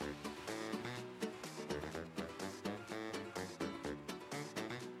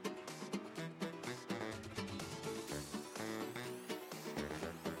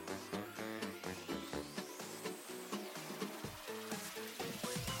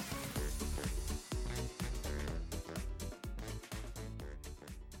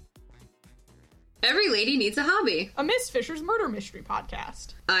Every lady needs a hobby. A Miss Fisher's murder mystery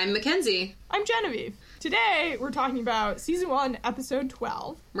podcast. I'm Mackenzie. I'm Genevieve. Today, we're talking about Season 1, Episode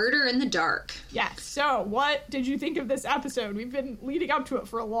 12. Murder in the Dark. Yes, so what did you think of this episode? We've been leading up to it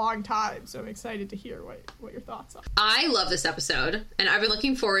for a long time, so I'm excited to hear what your thoughts are. I love this episode, and I've been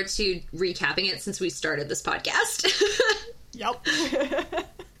looking forward to recapping it since we started this podcast. Yep.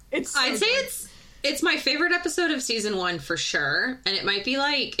 I'd say it's my favorite episode of Season 1 for sure, and it might be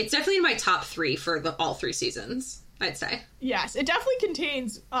it's definitely in my top 3 for all 3 seasons, I'd say. Yes, it definitely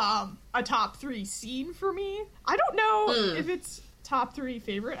contains a top 3 scene for me. I don't know if it's top 3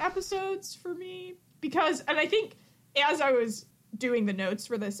 favorite episodes for me, and I think as I was doing the notes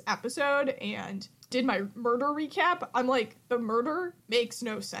for this episode and did my murder recap, I'm like, the murder makes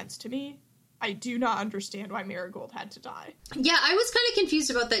no sense to me. I do not understand why Marigold had to die. Yeah, I was kind of confused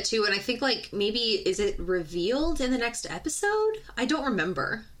about that too, and I think maybe is it revealed in the next episode? I don't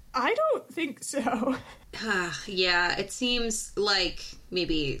remember. I don't think so. Yeah, it seems like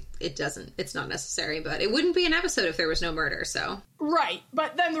maybe it's not necessary, but it wouldn't be an episode if there was no murder, so. Right,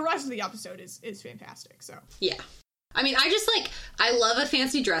 but then the rest of the episode is fantastic, so. Yeah. I mean, I love a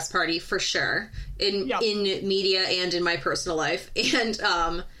fancy dress party for sure in media and in my personal life, and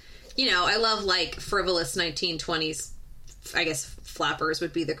I love frivolous 1920s, I guess flappers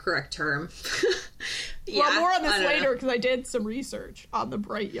would be the correct term. Yeah, well, more on this later because I did some research on the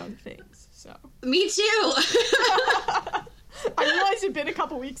Bright Young Things, so. Me too! I realized it'd been a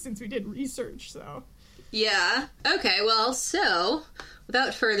couple weeks since we did research, so. Yeah. Okay, well, so,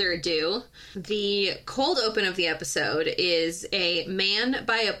 without further ado, the cold open of the episode is a man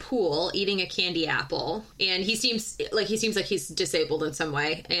by a pool eating a candy apple, and he seems like he's disabled in some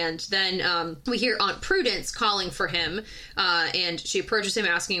way, and then we hear Aunt Prudence calling for him, and she approaches him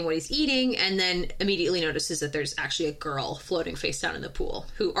asking him what he's eating, and then immediately notices that there's actually a girl floating face down in the pool,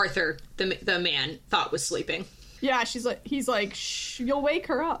 who Arthur, the man, thought was sleeping. Yeah, he's like, shh, you'll wake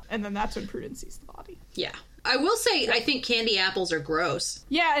her up. And then that's when Prudence sees the body. Yeah. I will say, I think candy apples are gross.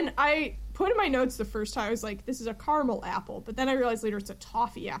 Yeah, and I put in my notes the first time, I was like, this is a caramel apple. But then I realized later it's a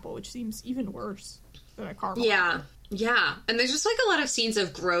toffee apple, which seems even worse than a caramel apple. Yeah. And there's just a lot of scenes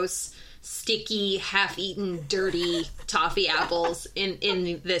of gross, sticky, half-eaten, dirty toffee apples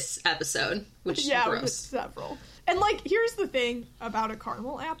in this episode, which is gross. With several. And here's the thing about a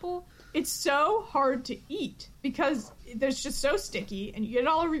caramel apple. It's so hard to eat because it's just so sticky and you get it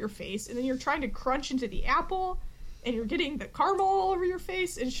all over your face and then you're trying to crunch into the apple and you're getting the caramel all over your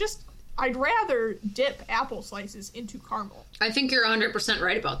face. It's just, I'd rather dip apple slices into caramel. I think you're 100%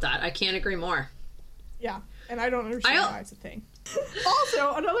 right about that. I can't agree more. Yeah, and I don't understand why it's a thing.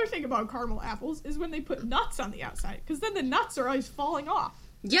 Also, another thing about caramel apples is when they put nuts on the outside because then the nuts are always falling off.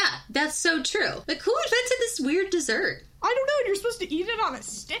 Yeah, that's so true. Who invented this weird dessert? I don't know. You're supposed to eat it on a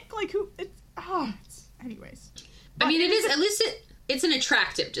stick? Anyways. I mean, it is, at least it's an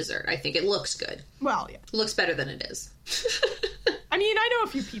attractive dessert, I think. It looks good. Well, yeah. It looks better than it is. I mean, I know a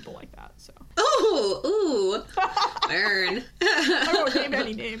few people like that, so. Ooh. Burn. I won't name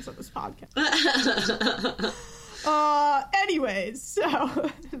any names on this podcast. Anyways,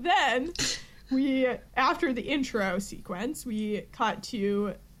 so then after the intro sequence, we cut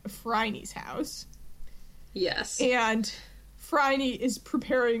to Phryne's house. Yes. And Phryne is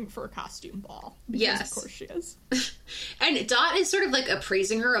preparing for a costume ball. Because yes. Of course she is. And Dot is sort of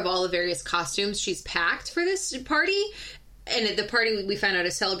appraising her of all the various costumes she's packed for this party. And at the party, we found out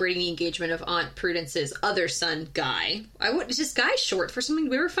is celebrating the engagement of Aunt Prudence's other son, Guy. Is this Guy short for something?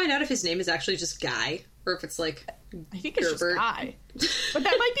 Did we ever find out if his name is actually just Guy? Or if it's I think it's Gerbert? Just Guy. But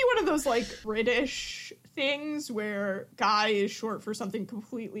that might be one of those British things where Guy is short for something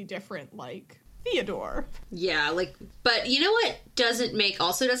completely different, like Theodore. Yeah, but you know what doesn't make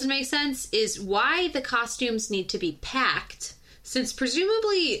sense is why the costumes need to be packed, since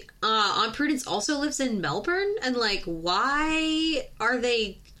presumably Aunt Prudence also lives in Melbourne, and why are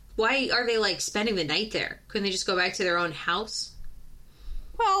they spending the night there? Couldn't they just go back to their own house?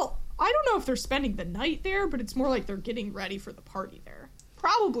 Well, I don't know if they're spending the night there, but it's more like they're getting ready for the party there.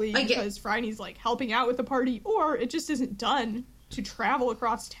 Probably because Phryne's helping out with the party, or it just isn't done to travel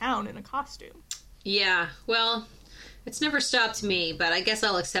across town in a costume. Yeah, well, it's never stopped me, but I guess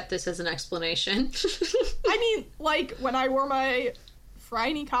I'll accept this as an explanation. I mean, when I wore my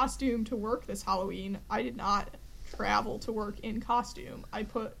Phryne costume to work this Halloween, I did not travel to work in costume. I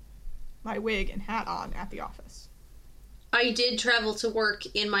put my wig and hat on at the office. I did travel to work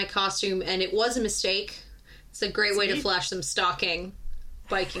in my costume, and it was a mistake. It's a great way to flash some stalking,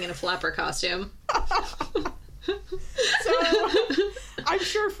 biking in a flapper costume. So, I'm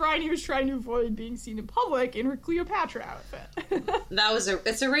sure sure Phryne was trying to avoid being seen in public in her Cleopatra outfit.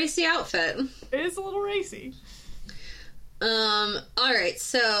 It's a racy outfit. It is a little racy. Alright,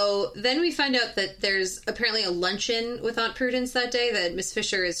 so then we find out that there's apparently a luncheon with Aunt Prudence that day that Miss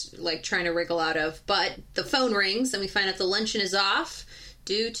Fisher is, like, trying to wriggle out of, but the phone rings and we find out the luncheon is off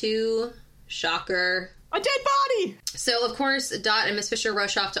due to, shocker, a dead body! So, of course, Dot and Miss Fisher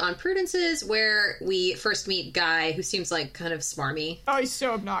rush off to Aunt Prudence's, where we first meet Guy, who seems, like, kind of smarmy. Oh, he's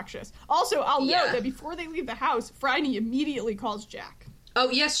so obnoxious. Also, I'll note that before they leave the house, Phryne immediately calls Jack.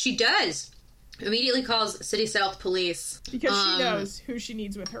 Oh, yes, she does. Immediately calls City South Police. Because she knows who she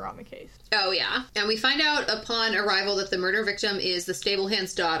needs with her on the case. Oh, yeah. And we find out upon arrival that the murder victim is the stable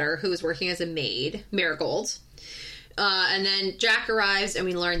hand's daughter, who is working as a maid, Marigold. And then Jack arrives, and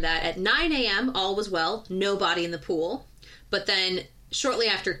we learn that at 9 a.m., all was well, no body in the pool. But then, shortly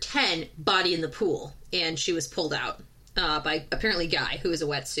after 10, body in the pool, and she was pulled out by, apparently, Guy, who is a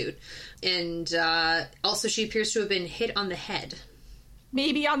wetsuit. And also she appears to have been hit on the head.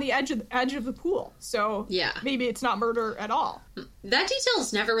 Maybe on the edge of the pool. So maybe it's not murder at all. That detail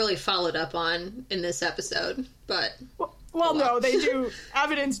is never really followed up on in this episode, but... Well, no, they do.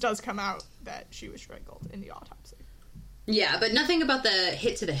 Evidence does come out that she was strangled in the autopsy. Yeah, but nothing about the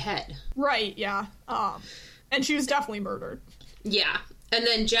hit to the head. Right, yeah. And she was definitely murdered. Yeah. And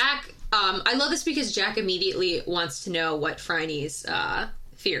then Jack... I love this because Jack immediately wants to know what Phryne's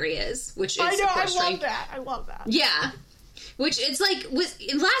theory is, which is... I know, I love that. Yeah. Which, it's like,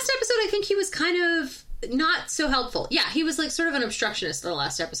 in last episode, I think he was kind of not so helpful. Yeah, he was, like, sort of an obstructionist in the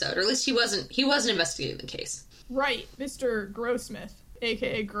last episode, or at least he wasn't investigating the case. Right, Mr. Grossmith,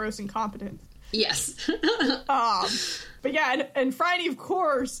 a.k.a. Gross Incompetence. Yes. But yeah, and Phryne, of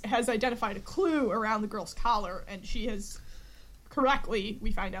course, has identified a clue around the girl's collar, and she has correctly,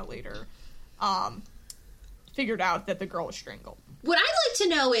 we find out later, figured out that the girl was strangled. What I'd like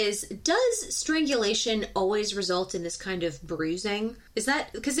to know is, does strangulation always result in this kind of bruising? Is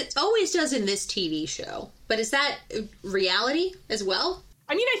that... Because it always does in this TV show. But is that reality as well?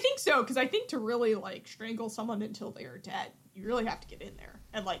 I mean, I think so, because I think to really, like, strangle someone until they are dead, you really have to get in there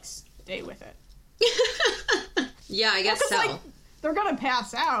and, like, stay with it. Yeah, I guess so. Like, they're gonna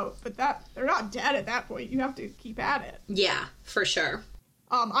pass out, but they're not dead at that point. You have to keep at it. Yeah, for sure.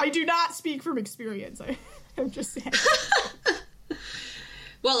 I do not speak from experience. I'm just saying.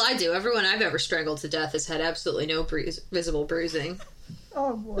 Well, I do. Everyone I've ever strangled to death has had absolutely no visible bruising.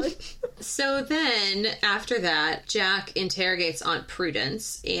 Oh, boy. So then, after that, Jack interrogates Aunt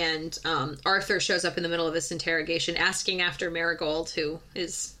Prudence, and Arthur shows up in the middle of this interrogation asking after Marigold, who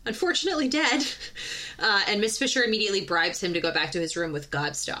is unfortunately dead. And Miss Fisher immediately bribes him to go back to his room with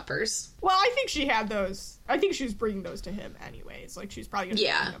gobstoppers. Well, I think she had those. I think she was bringing those to him anyways. Like, she's probably going to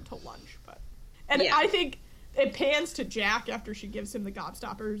bring them to lunch. And I think... It pans to Jack after she gives him the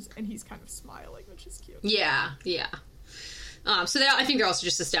gobstoppers, and he's kind of smiling, which is cute. Yeah, yeah. So I think they're also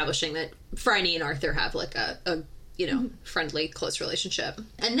just establishing that Phryne and Arthur have, like, a friendly, close relationship.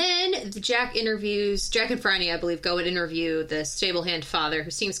 And then Jack and Phryne, I believe, go and interview the stable hand father, who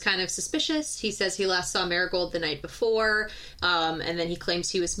seems kind of suspicious. He says he last saw Marigold the night before, and then he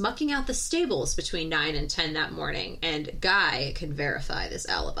claims he was mucking out the stables between 9 and 10 that morning, and Guy can verify this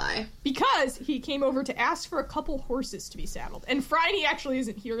alibi. Because he came over to ask for a couple horses to be saddled. And Phryne actually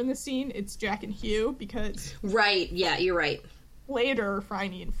isn't here in the scene, it's Jack and Hugh, because... Right, yeah, you're right. Later,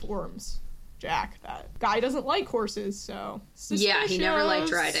 Phryne informs Jack that Guy doesn't like horses, so suspicious. Yeah, he never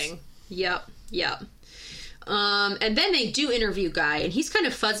liked riding. Yep. And then they do interview Guy, and he's kind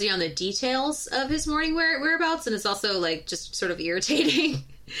of fuzzy on the details of his morning whereabouts, and it's also, like, just sort of irritating.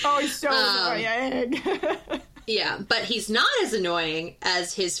 Oh, he's so annoying. Yeah, but he's not as annoying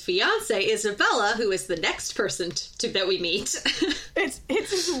as his fiancée, Isabella, who is the next person that we meet. It's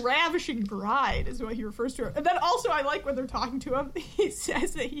his ravishing bride, is what he refers to her. And then also, I like when they're talking to him, he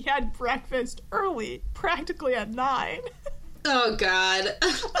says that he had breakfast early, practically at 9. Oh, God.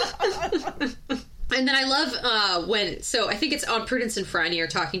 And then I love so I think it's Aunt Prudence and Phryne are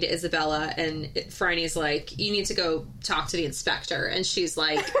talking to Isabella, and Phryne's like, you need to go talk to the inspector. And she's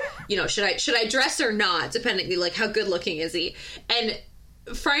like, should I dress or not? Depending, like, how good looking is he? And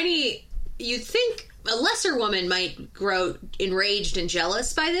Phryne, you'd think a lesser woman might grow enraged and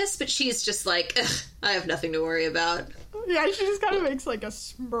jealous by this, but she's just like, I have nothing to worry about. Yeah, she just kind of makes, like, a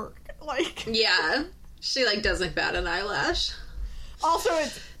smirk. Like, yeah, she, like, doesn't bat an eyelash. Also,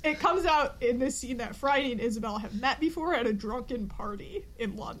 it comes out in this scene that Phryne and Isabella have met before at a drunken party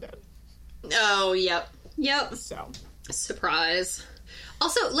in London. Oh, yep. So. Surprise.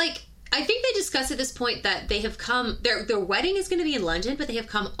 Also, like, I think they discuss at this point that they have come, their wedding is going to be in London, but they have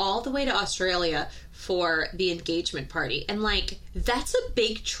come all the way to Australia for the engagement party. And, like, that's a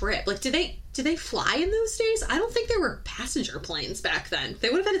big trip. Like, did they fly in those days? I don't think there were passenger planes back then. They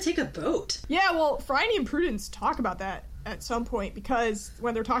would have had to take a boat. Yeah, well, Phryne and Prudence talk about that at some point, because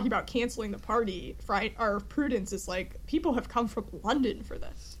when they're talking about canceling the party, Prudence is like, people have come from London for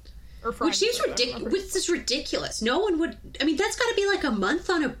this. Or which seems ridiculous. Which is ridiculous. No one would... I mean, that's got to be like a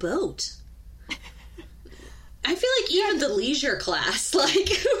month on a boat. I feel like even the leisure class, like, who's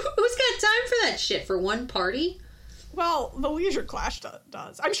got time for that shit for one party? Well, the leisure class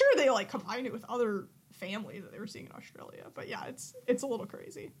does. I'm sure they, like, combined it with other families that they were seeing in Australia. But yeah, it's a little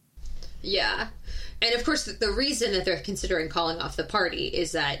crazy. Yeah. And of course, the reason that they're considering calling off the party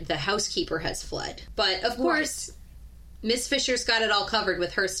is that the housekeeper has fled. But of course, Miss Fisher's got it all covered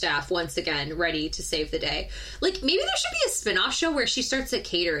with her staff once again, ready to save the day. Like, maybe there should be a spin-off show where she starts a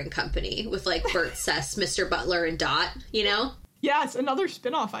catering company with, like, Bert, Cess, Mr. Butler, and Dot, you know? Yes, another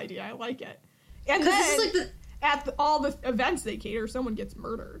spin-off idea. I like it. And then, like at all the events they cater, someone gets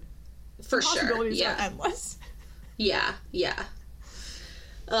murdered. For sure, possibilities are endless. Yeah.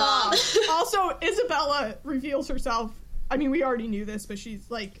 Also, Isabella reveals herself. I mean, we already knew this, but she's,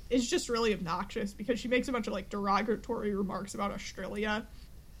 like, is just really obnoxious because she makes a bunch of, like, derogatory remarks about Australia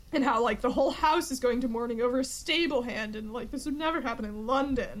and how, like, the whole house is going to mourning over a stable hand and, like, this would never happen in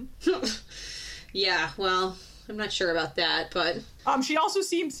London. Yeah, well, I'm not sure about that, but... She also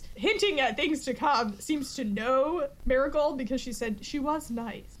seems, hinting at things to come, seems to know Marigold because she said she was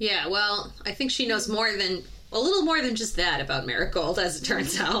nice. Yeah, well, I think she knows a little more than just that about Marigold, as it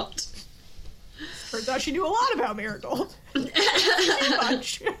turns out. Turns out she knew a lot about Marigold. Too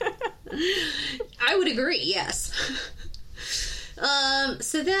much. I would agree, yes.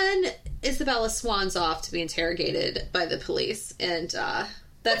 So then Isabella swans off to be interrogated by the police, and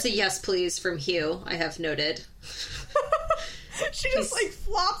that's a yes please from Hugh, I have noted. She just, like,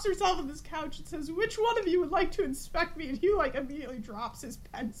 flops herself on this couch and says, "Which one of you would like to inspect me?" And Hugh, like, immediately drops his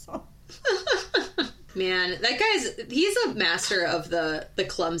pencil. Man, that he's a master of the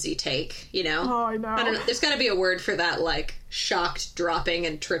clumsy take, you know? Oh, I know. I don't know. There's got to be a word for that, like, shocked dropping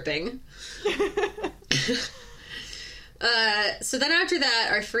and tripping. So then after that,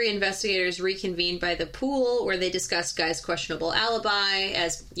 our three investigators reconvene by the pool where they discuss Guy's questionable alibi.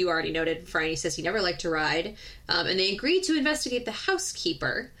 As you already noted, Phryne says he never liked to ride. And they agree to investigate the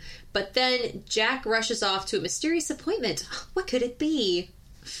housekeeper. But then Jack rushes off to a mysterious appointment. What could it be?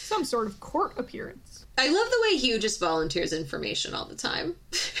 Some sort of court appearance. I love the way Hugh just volunteers information all the time.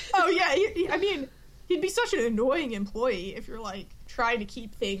 Oh, yeah. I mean, he'd be such an annoying employee if you're, like, trying to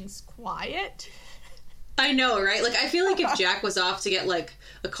keep things quiet. I know, right? Like, I feel like if Jack was off to get, like,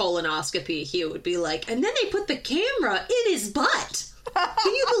 a colonoscopy, Hugh would be like, and then they put the camera in his butt.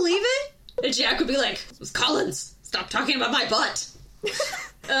 Can you believe it? And Jack would be like, Collins, stop talking about my butt.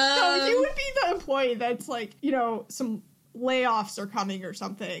 No, Hugh would be the employee that's like, you know, some layoffs are coming or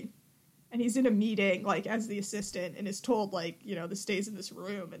something. And he's in a meeting, like, as the assistant, and is told, like, you know, this stays in this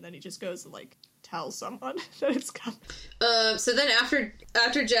room, and then he just goes and, like, tells someone that it's coming. So then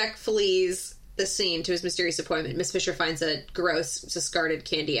after Jack flees the scene to his mysterious appointment, Miss Fisher finds a gross, discarded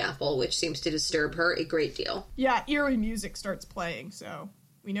candy apple, which seems to disturb her a great deal. Yeah, eerie music starts playing, so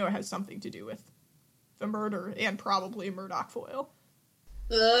we know it has something to do with the murder, and probably Murdoch foil.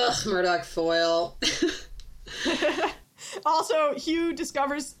 Ugh, Murdoch foil. Also, Hugh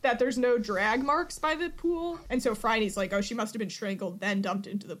discovers that there's no drag marks by the pool, and so Phryne's like, oh, she must have been strangled, then dumped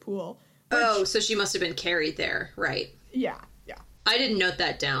into the pool. Oh, so she must have been carried there, right. Yeah. I didn't note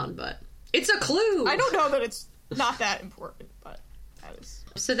that down, but it's a clue! I don't know that it's not that important, but that is...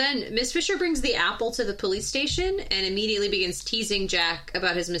 So then, Miss Fisher brings the apple to the police station, and immediately begins teasing Jack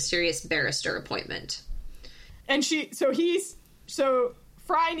about his mysterious barrister appointment. And so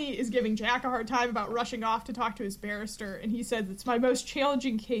Phryne is giving Jack a hard time about rushing off to talk to his barrister, and he says, it's my most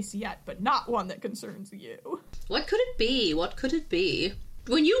challenging case yet, but not one that concerns you. What could it be?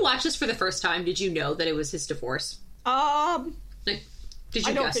 When you watched this for the first time, did you know that it was his divorce? Did you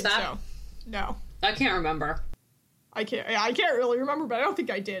I don't guess think that? So. No. I can't remember. I can't really remember, but I don't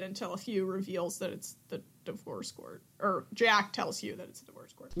think I did until Hugh reveals that it's the divorce court. Or Jack tells Hugh that it's the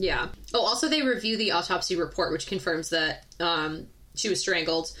divorce court. Yeah. Oh, also they review the autopsy report, which confirms that she was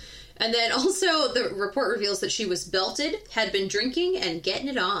strangled. And then also the report reveals that she was belted, had been drinking, and getting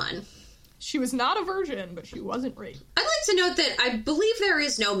it on. She was not a virgin, but she wasn't raped. I'd like to note that I believe there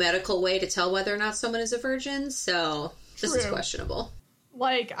is no medical way to tell whether or not someone is a virgin, so this is questionable.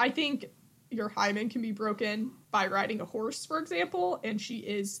 Like, I think your hymen can be broken by riding a horse, for example, and she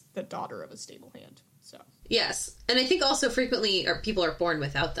is the daughter of a stable hand, so. Yes, and I think also frequently people are born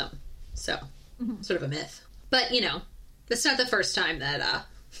without them, so sort of a myth. But, you know, that's not the first time that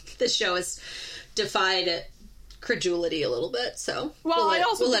this show has defied credulity a little bit, so we'll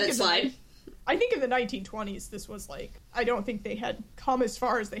let it slide. I think in the 1920s, this was like, I don't think they had come as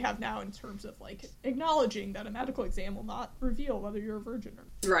far as they have now in terms of like acknowledging that a medical exam will not reveal whether you're a virgin or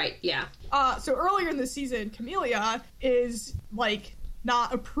not. Right, yeah. So earlier in the season, Camellia is like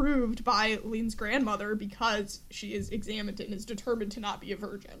not approved by Lynn's grandmother because she is examined and is determined to not be a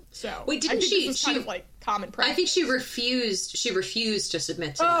virgin. So wait, didn't this was kind of like common practice. I think she refused to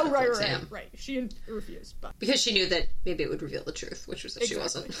submit to the medical exam. Right. She refused, but because she knew that maybe it would reveal the truth, which was that she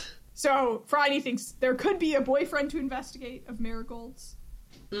wasn't. So Phryne thinks there could be a boyfriend to investigate of Marigold's.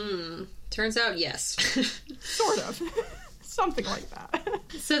 Turns out, yes. Sort of. Something like that.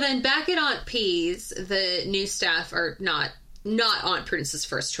 So then back at Aunt P's, the new staff are not Aunt Prudence's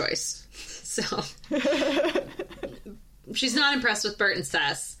first choice. So she's not impressed with Bert and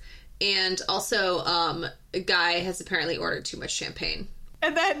Cess. And also, a guy has apparently ordered too much champagne.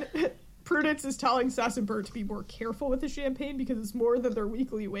 And then Prudence is telling Cess and Bert to be more careful with the champagne because it's more than their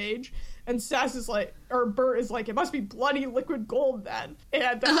weekly wage. And Cess is like, or Bert is like, it must be bloody liquid gold then.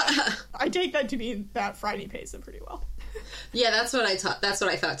 And I take that to mean that Phryne pays them pretty well. Yeah, that's what I thought. That's what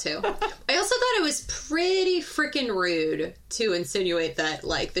I thought too. I also thought it was pretty freaking rude to insinuate that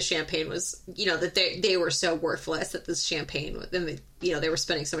like the champagne was, that they were so worthless that this champagne, and they were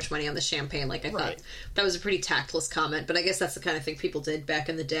spending so much money on the champagne. Like I thought that was a pretty tactless comment, but I guess that's the kind of thing people did back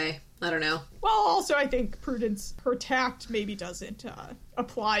in the day. I don't know. Well, also I think Prudence, her tact maybe doesn't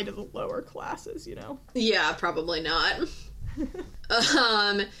apply to the lower classes. Yeah, probably not.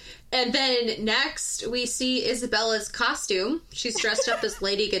 And then next we see Isabella's costume. She's dressed up as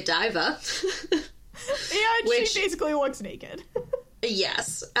Lady Godiva. And she basically looks naked.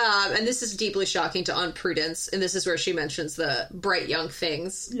 Yes. And this is deeply shocking to Aunt Prudence, and this is where she mentions the bright young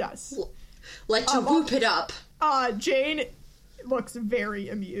things. Yes. Like to whoop it up. Jane looks very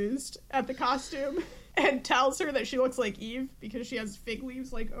amused at the costume and tells her that she looks like Eve because she has fig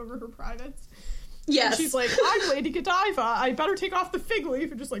leaves like over her privates. Yes. And she's like, I'm Lady Godiva. I better take off the fig leaf,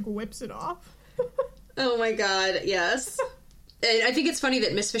 and just like whips it off. Oh my god, yes. And I think it's funny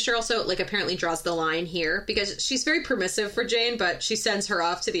that Miss Fisher also like apparently draws the line here because she's very permissive for Jane, but she sends her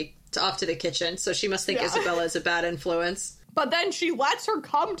off to the kitchen, so she must think Isabella is a bad influence. But then she lets her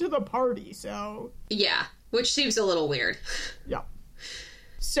come to the party, so yeah, which seems a little weird. Yeah.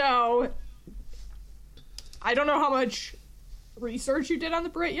 So I don't know how much research you did on the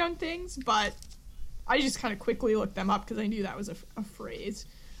bright young things, but I just kind of quickly looked them up because I knew that was a phrase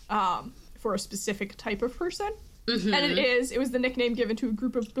for a specific type of person. Mm-hmm. And it was the nickname given to a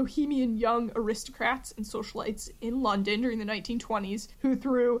group of bohemian young aristocrats and socialites in London during the 1920s who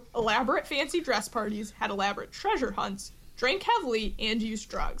threw elaborate fancy dress parties, had elaborate treasure hunts, drank heavily, and used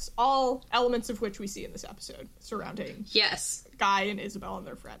drugs. All elements of which we see in this episode surrounding Guy and Isabel and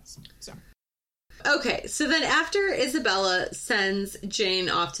their friends. So. Okay, so then after Isabella sends Jane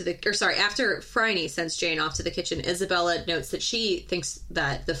off to after Phryne sends Jane off to the kitchen, Isabella notes that she thinks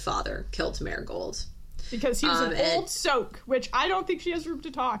that the father killed Marigold. Because he was an old soak, which I don't think she has room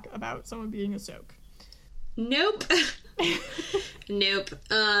to talk about someone being a soak. Nope. Nope.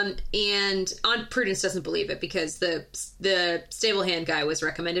 And Aunt Prudence doesn't believe it because the stable hand guy was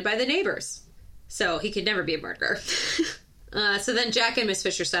recommended by the neighbors. So he could never be a murderer. So then Jack and Miss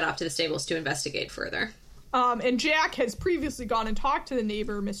Fisher set off to the stables to investigate further. And Jack has previously gone and talked to the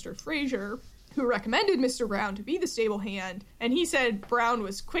neighbor, Mr. Fraser, who recommended Mr. Brown to be the stable hand, and he said Brown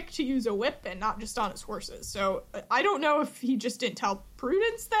was quick to use a whip and not just on his horses. So I don't know if he just didn't tell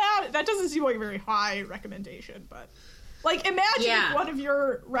Prudence that. That doesn't seem like a very high recommendation, but like imagine if one of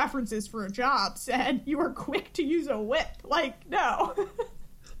your references for a job said you were quick to use a whip. like, no.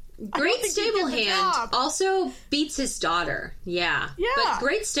 Great stable hand also beats his daughter. Yeah. But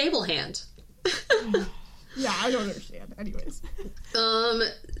great stable hand. Yeah, I don't understand. Anyways.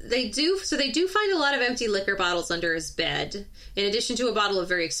 They do find a lot of empty liquor bottles under his bed, in addition to a bottle of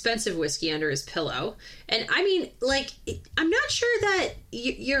very expensive whiskey under his pillow. And I mean, like, I'm not sure that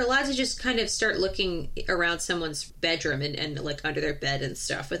you're allowed to just kind of start looking around someone's bedroom and like under their bed and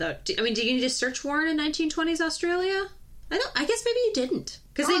stuff without. Do you need a search warrant in 1920s Australia? I guess maybe you didn't,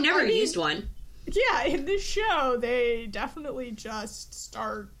 because they never used one. Yeah, in this show, they definitely just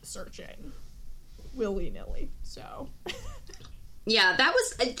start searching willy-nilly, so. Yeah,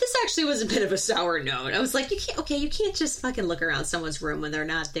 this actually was a bit of a sour note. I was like, you can't just fucking look around someone's room when they're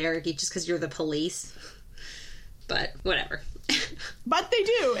not there just because you're the police. But, whatever. But they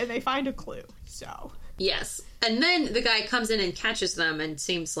do, and they find a clue, so. Yes. And then the guy comes in and catches them and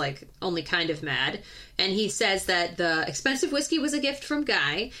seems like only kind of mad. And he says that the expensive whiskey was a gift from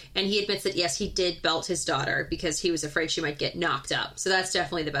Guy. And he admits that, yes, he did belt his daughter because he was afraid she might get knocked up. So that's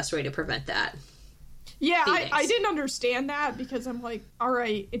definitely the best way to prevent that. Yeah, I didn't understand that because I'm like, all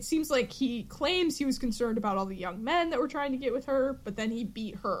right, it seems like he claims he was concerned about all the young men that were trying to get with her, but then he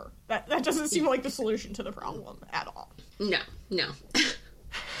beat her. That doesn't seem like the solution to the problem at all. No.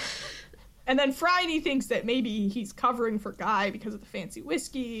 And then Friday thinks that maybe he's covering for Guy because of the fancy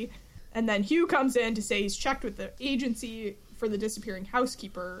whiskey. And then Hugh comes in to say he's checked with the agency for the disappearing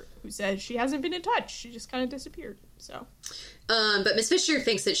housekeeper, who says she hasn't been in touch. She just kind of disappeared. So, but Miss Fisher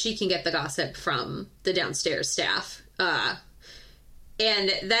thinks that she can get the gossip from the downstairs staff. And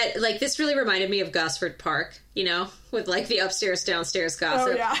that, like, this really reminded me of Gosford Park, you know, with, like, the upstairs, downstairs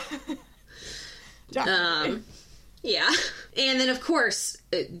gossip. Oh, yeah. Definitely. Yeah. And then, of course,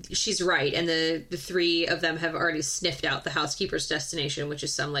 she's right. And the three of them have already sniffed out the housekeeper's destination, which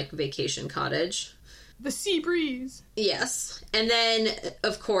is some, like, vacation cottage. The sea breeze. Yes. And then,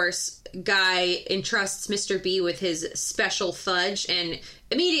 of course, Guy entrusts Mr. B with his special fudge. And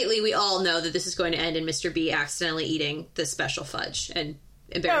immediately we all know that this is going to end in Mr. B accidentally eating the special fudge and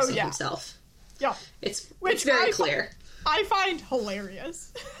embarrassing himself. Yeah. It's very clear. I find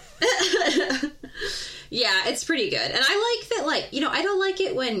hilarious. Yeah, it's pretty good. And I like that, like, you know, I don't like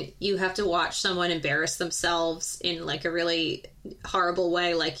it when you have to watch someone embarrass themselves in, like, a really horrible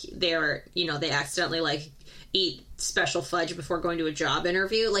way. Like, they're, you know, they accidentally, like, eat special fudge before going to a job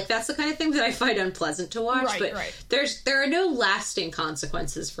interview. Like, that's the kind of thing that I find unpleasant to watch. But there are no lasting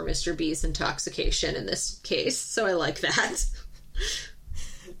consequences for Mr. B's intoxication in this case. So I like that.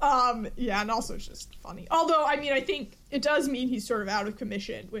 Yeah, and also it's just funny. Although, I mean, I think it does mean he's sort of out of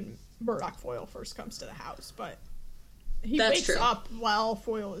commission when Murdoch Foyle first comes to the house, but he wakes up while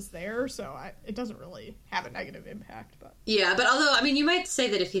Foyle is there, so it doesn't really have a negative impact. But yeah, but although, I mean, you might say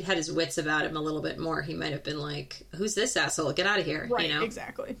that if he'd had his wits about him a little bit more, he might have been like, who's this asshole? Get out of here. Right, you know?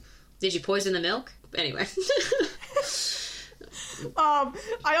 Exactly. Did you poison the milk? Anyway.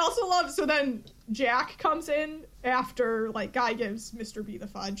 I also love, so then Jack comes in after, like, Guy gives Mr. B the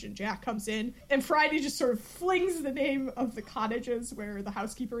fudge, and Jack comes in, and Friday just sort of flings the name of the cottages where the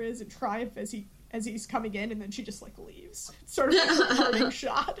housekeeper is in triumph as he's coming in, and then she just, like, leaves. It's sort of like a parting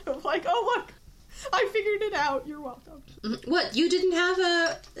shot of, like, oh, look, I figured it out, you're welcome. What, you didn't have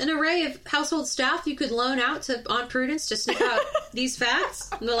an array of household staff you could loan out to Aunt Prudence to sniff out these facts?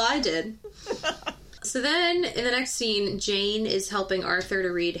 Well, I did. So then, in the next scene, Jane is helping Arthur to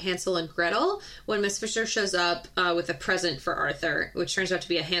read Hansel and Gretel when Miss Fisher shows up with a present for Arthur, which turns out to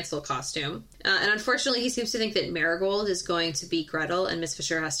be a Hansel costume. And unfortunately, he seems to think that Marigold is going to be Gretel, and Miss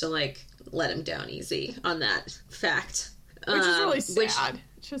Fisher has to, like, let him down easy on that fact. Which is really sad.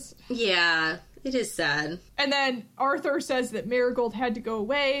 Yeah, it is sad. And then Arthur says that Marigold had to go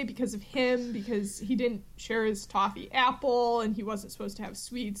away because of him, because he didn't share his toffee apple, and he wasn't supposed to have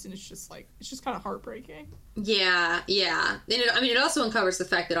sweets, and it's just kind of heartbreaking. Yeah. And it also uncovers the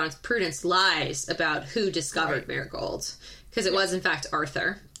fact that Aunt Prudence lies about who discovered Marigold, because it was, in fact,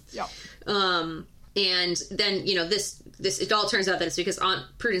 Arthur. Yep. And then, you know, this it all turns out that it's because Aunt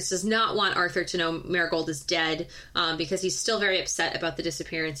Prudence does not want Arthur to know Marigold is dead, because he's still very upset about the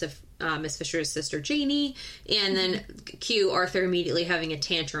disappearance of Miss Fisher's sister Janie. And then cue Arthur immediately having a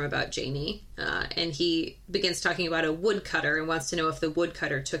tantrum about Janie, and he begins talking about a woodcutter and wants to know if the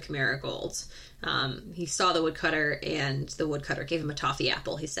woodcutter took Marigold. He saw the woodcutter, and the woodcutter gave him a toffee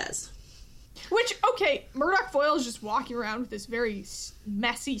apple, he says. Which, okay, Murdoch Foyle is just walking around with this very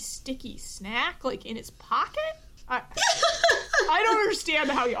messy, sticky snack, like, in his pocket? I don't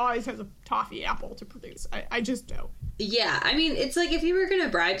understand how he always has a toffee apple to produce. I just don't. Yeah, I mean, it's like if you were going to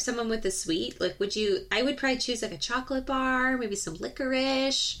bribe someone with a sweet, like, I would probably choose, like, a chocolate bar, maybe some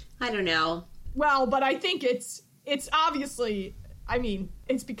licorice. I don't know. Well, but I think it's obviously, I mean,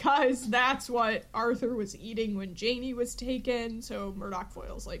 it's because that's what Arthur was eating when Janie was taken, so Murdoch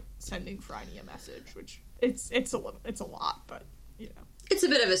Foyle's, like, sending Friday a message, which it's a lot, but, you know. It's a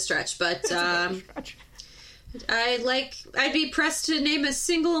bit of a stretch, but, it's a bit of a stretch. I'd be pressed to name a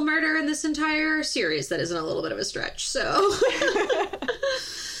single murder in this entire series that isn't a little bit of a stretch, so.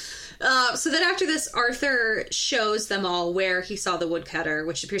 So then after this, Arthur shows them all where he saw the woodcutter,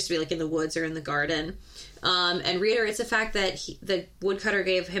 which appears to be, like, in the woods or in the garden, and reiterates the fact that the woodcutter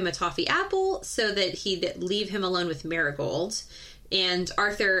gave him a toffee apple so that he'd leave him alone with Marigold. And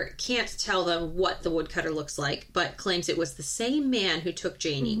Arthur can't tell them what the woodcutter looks like, but claims it was the same man who took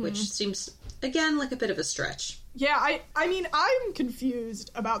Janie, which seems, again, like a bit of a stretch. Yeah, I mean, I'm confused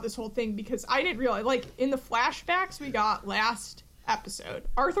about this whole thing because I didn't realize, like, in the flashbacks we got last episode,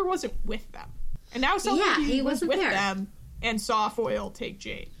 Arthur wasn't with them. And now suddenly he was with them and saw Foyle take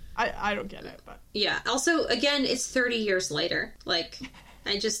Jane. I don't get it, but... Yeah, also, again, it's 30 years later. Like,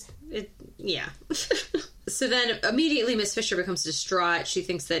 Yeah. So then immediately Miss Fisher becomes distraught. She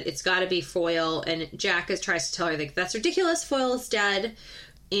thinks that it's got to be Foyle, and Jack tries to tell her, like, that's ridiculous, Foyle is dead.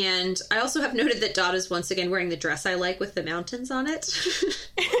 And I also have noted that Dot is once again wearing the dress I like with the mountains on it.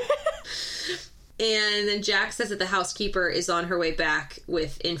 And then Jack says that the housekeeper is on her way back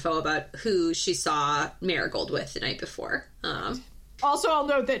with info about who she saw Marigold with the night before. Also, I'll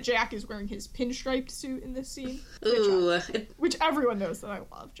note that Jack is wearing his pinstriped suit in this scene. Which everyone knows that I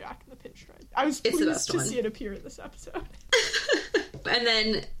love Jack in the pinstripe. I was pleased to see it appear in this episode. And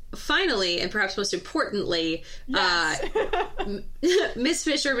then, finally, and perhaps most importantly, yes. Miss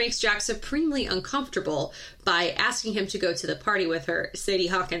Fisher makes Jack supremely uncomfortable by asking him to go to the party with her, Sadie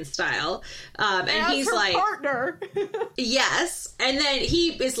Hawkins style. And as he's her like, partner. yes. And then he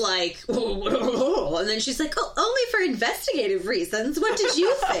is like, and then she's like, oh, only for investigative reasons. What did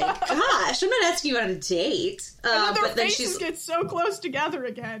you think? Gosh, I'm not asking you on a date. And then their faces get so close together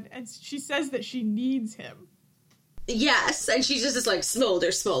again, and she says that she needs him. Yes, and she just is like,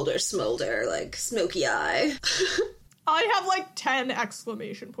 smolder, smolder, smolder, like, smoky eye. I have like 10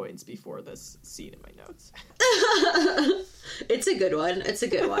 exclamation points before this scene in my notes. It's a good one. It's a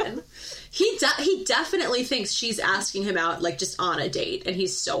good one. He definitely thinks she's asking him out, like, just on a date, and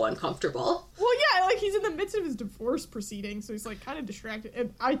he's so uncomfortable. Well, yeah, like, he's in the midst of his divorce proceeding, so he's, like, kind of distracted,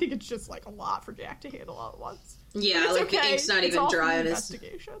 and I think it's just, like, a lot for Jack to handle all at once. Yeah, like, okay. The ink's not even dry on his...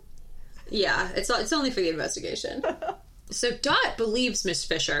 investigation. Yeah, it's only for the investigation. So Dot believes Miss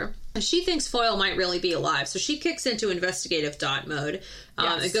Fisher, and she thinks Foyle might really be alive, so she kicks into investigative Dot mode,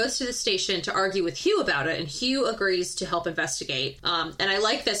 and goes to the station to argue with Hugh about it, and Hugh agrees to help investigate. And I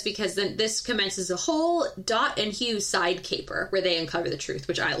like this because then this commences a whole Dot and Hugh side caper, where they uncover the truth,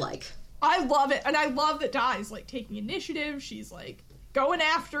 which I like. I love it, and I love that Dot is, like, taking initiative. She's, like, going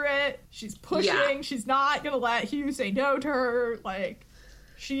after it. She's pushing. Yeah. She's not gonna let Hugh say no to her, like...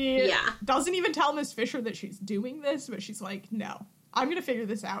 She doesn't even tell Miss Fisher that she's doing this, but she's like, no, I'm going to figure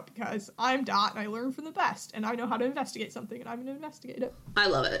this out because I'm Dot and I learn from the best and I know how to investigate something and I'm going to investigate it. I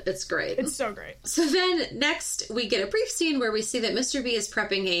love it. It's great. It's so great. So then next we get a brief scene where we see that Mr. B is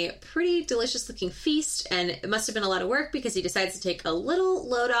prepping a pretty delicious looking feast, and it must have been a lot of work because he decides to take a little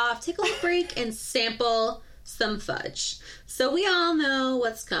load off, take a little break, and sample some fudge. So we all know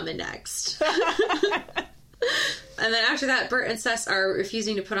what's coming next. And then after that, Bert and Cess are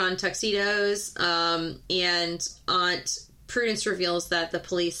refusing to put on tuxedos, and Aunt Prudence reveals that the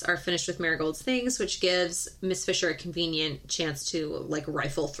police are finished with Marigold's things, which gives Miss Fisher a convenient chance to, like,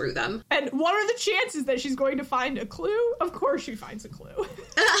 rifle through them. And what are the chances that she's going to find a clue? Of course she finds a clue.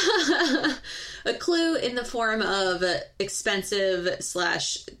 A clue in the form of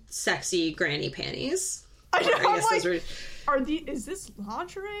expensive/sexy granny panties. I know, I guess like, is this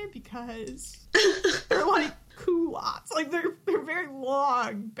lingerie? Because they're like culottes. Like, they're very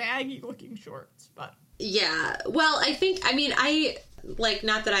long, baggy-looking shorts, but... Yeah, well, I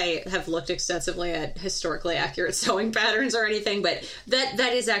not that I have looked extensively at historically accurate sewing patterns or anything, but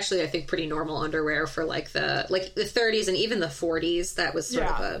that is actually, I think, pretty normal underwear for, like, the 30s and even the 40s. That was sort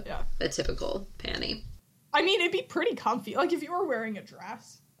of a typical panty. I mean, it'd be pretty comfy. Like, if you were wearing a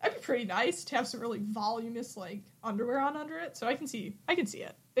dress, that'd be pretty nice to have some really voluminous, like, underwear on under it. So I can see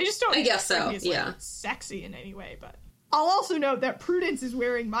it. They just don't... I guess so, like, sexy in any way, but... I'll also note that Prudence is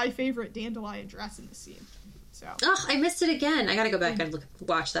wearing my favorite dandelion dress in the scene. So. Oh, I missed it again. I gotta go back and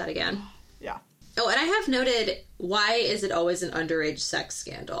watch that again. Yeah. Oh, and I have noted, why is it always an underage sex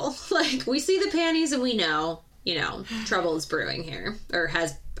scandal? Like, we see the panties and we know, trouble is brewing here. Or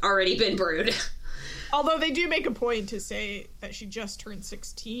has already been brewed. Although they do make a point to say that she just turned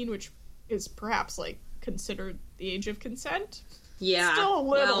 16, which is perhaps, like, considered the age of consent. Yeah. Still a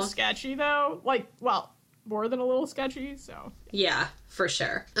little sketchy, though. Like, well... more than a little sketchy, so... Yeah, for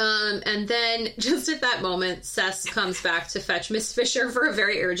sure. And then, just at that moment, Cess comes back to fetch Miss Fisher for a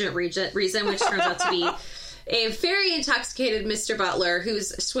very urgent reason, which turns out to be a very intoxicated Mr. Butler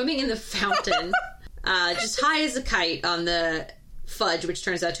who's swimming in the fountain, just high as a kite on the fudge, which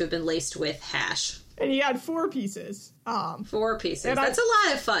turns out to have been laced with hash. And he had 4 pieces. 4 pieces. That's a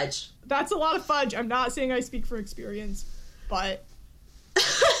lot of fudge. That's a lot of fudge. I'm not saying I speak for experience, but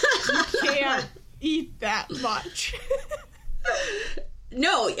you can't eat that much.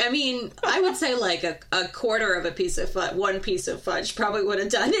 No, I mean, I would say like a quarter of a piece of fudge, 1 piece of fudge probably would have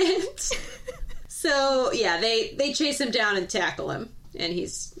done it. So, yeah, they chase him down and tackle him, and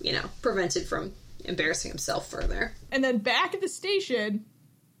he's, prevented from embarrassing himself further. And then back at the station,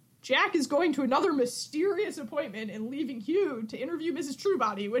 Jack is going to another mysterious appointment and leaving Hugh to interview Mrs.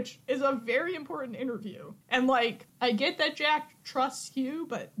 Truebody, which is a very important interview. And, like, I get that Jack trusts Hugh,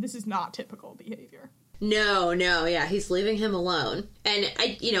 but this is not typical behavior. No, yeah, he's leaving him alone. And,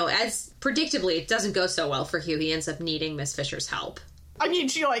 as predictably, it doesn't go so well for Hugh. He ends up needing Miss Fisher's help. I mean,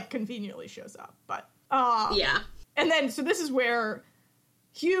 she, conveniently shows up, but... yeah. And then, so this is where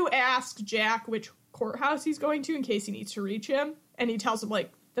Hugh asks Jack which courthouse he's going to in case he needs to reach him. And he tells him,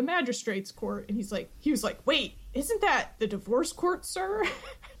 the magistrate's court. And he was like, wait, isn't that the divorce court, sir?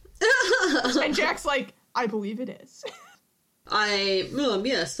 And Jack's like, I believe it is.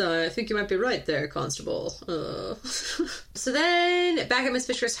 Yes, I think you might be right there, Constable. So then, back at Miss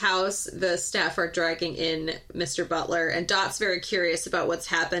Fisher's house, the staff are dragging in Mr. Butler, and Dot's very curious about what's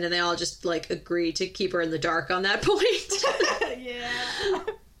happened, and they all just, agree to keep her in the dark on that point. Yeah.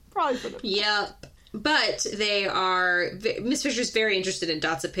 Probably for the best. Yep. But Miss Fisher's very interested in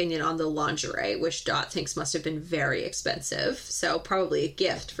Dot's opinion on the lingerie, which Dot thinks must have been very expensive. So probably a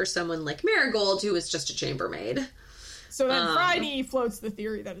gift for someone like Marigold, who was just a chambermaid. So then Friday floats the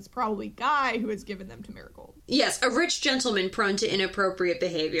theory that it's probably Guy who has given them to Marigold. Yes, a rich gentleman prone to inappropriate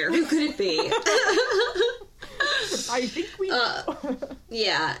behavior. Who could it be? I think we know.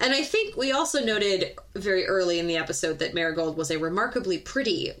 Yeah, and I think we also noted very early in the episode that Marigold was a remarkably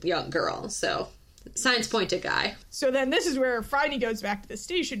pretty young girl, so signs point to Guy. So then this is where Friday goes back to the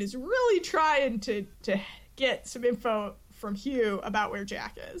station, is really trying to get some info from Hugh about where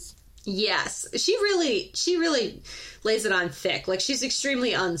Jack is. Yes, she really lays it on thick. She's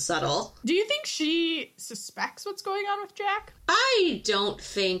extremely unsubtle. Do you think she suspects what's going on with Jack? I don't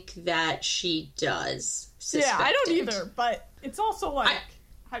think that she does suspect Yeah, I don't it. either, but it's also I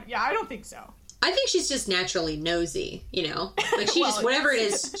don't think so. I think she's just naturally nosy, She Well, just, whatever it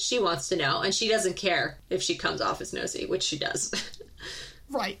is, she wants to know, and she doesn't care if she comes off as nosy, which she does.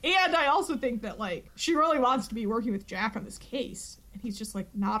 Right, and I also think that, she really wants to be working with Jack on this case, and he's just,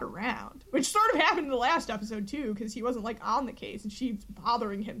 not around. Which sort of happened in the last episode, too, because he wasn't, on the case, and she's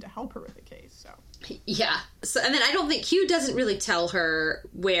bothering him to help her with the case, so... Yeah. So, and then I don't think Hugh doesn't really tell her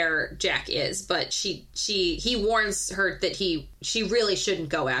where Jack is, but he warns her that she really shouldn't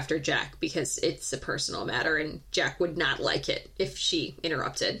go after Jack because it's a personal matter, and Jack would not like it if she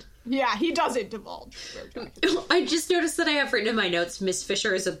interrupted. Yeah, he doesn't divulge where Jack is. I just noticed that I have written in my notes, Miss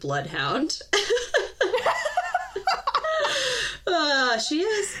Fisher is a bloodhound. She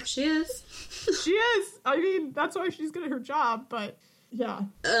is. She is. I mean, that's why she's good at her job, but... Yeah.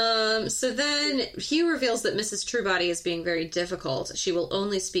 So then Hugh reveals that Mrs. Truebody is being very difficult. She will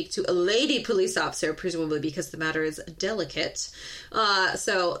only speak to a lady police officer, presumably because the matter is delicate. And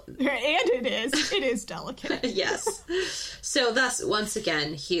it is delicate. Yes. So thus, once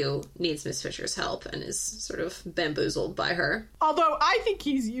again, Hugh needs Miss Fisher's help and is sort of bamboozled by her. Although I think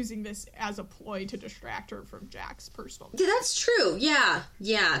he's using this as a ploy to distract her from Jack's personal matter. Yeah, that's true. Yeah.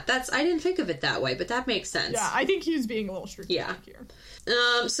 I didn't think of it that way, but that makes sense. Yeah, I think he's being a little strategic here.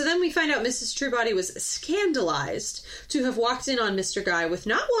 So then we find out Mrs. Truebody was scandalized to have walked in on Mr. Guy with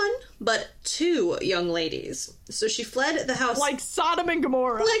not one, but two young ladies. So she fled the house... Like Sodom and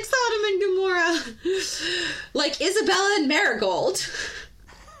Gomorrah. Like Isabella and Marigold.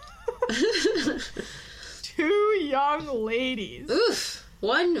 Two young ladies. Oof.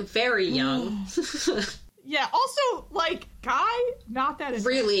 One very young. Yeah, also, Guy, not that attractive.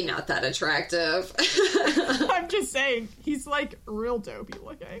 Really not that attractive. I'm just saying, he's, real dopey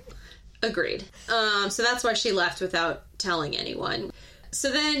looking. Agreed. So that's why she left without telling anyone.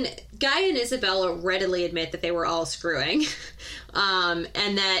 So then, Guy and Isabella readily admit that they were all screwing. And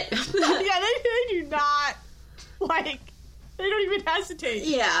that... yeah, they do not, they don't even hesitate.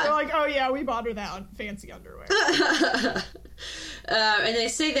 Yeah. They're like, oh yeah, we bought her that fancy underwear. And they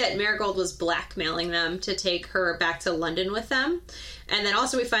say that Marigold was blackmailing them to take her back to London with them. And then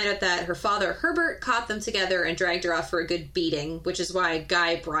also we find out that her father, Herbert, caught them together and dragged her off for a good beating, which is why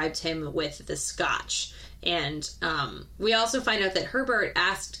Guy bribed him with the scotch. And we also find out that Herbert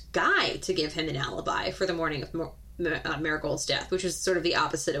asked Guy to give him an alibi for the morning of Marigold's death, which is sort of the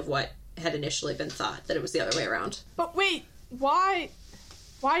opposite of what had initially been thought, that it was the other way around. But wait, why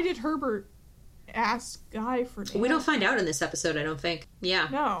did Herbert ask Guy for we don't find out in this episode, I don't think. Yeah.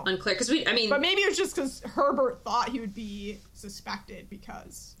 No. Unclear. But maybe it was just because Herbert thought he would be suspected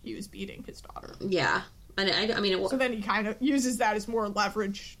because he was beating his daughter. Yeah. So then he kind of uses that as more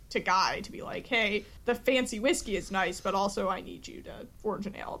leverage to Guy to be like, hey, the fancy whiskey is nice, but also I need you to forge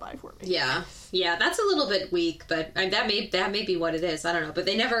an alibi for me. Yeah, that's a little bit weak, but that may be what it is. I don't know, but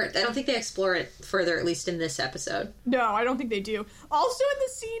I don't think they explore it further, at least in this episode. No, I don't think they do. Also in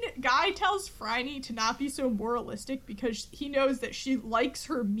the scene, Guy tells Phryne to not be so moralistic because he knows that she likes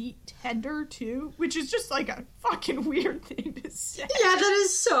her meat tender too, which is just a fucking weird thing to say. Yeah, that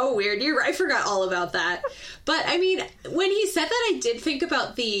is so weird. You're right. I forgot all about that. But when he said that, I did think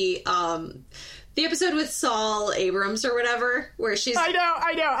about the The episode with Saul Abrams or whatever, where she's... I know.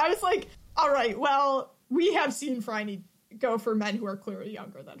 I was like, all right, well, we have seen Phryne go for men who are clearly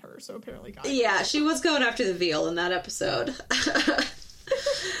younger than her, so apparently Guy... Yeah, she was going after the veal in that episode.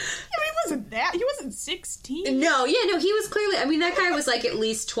 He wasn't 16. No, he was clearly... I mean, that guy was, like, at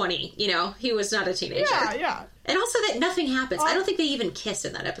least 20, you know? He was not a teenager. Yeah. And also that nothing happens. I don't think they even kiss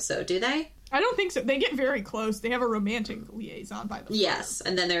in that episode, do they? I don't think so. They get very close. They have a romantic liaison by the Yes,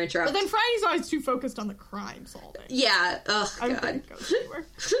 and then they're interrupted. But then Phryne's always too focused on the crime solving. Yeah. Oh, God. I don't think it goes anywhere.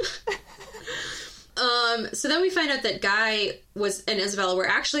 So then we find out that Guy and Isabella were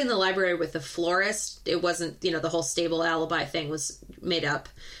actually in the library with the florist. It wasn't, the whole stable alibi thing was made up.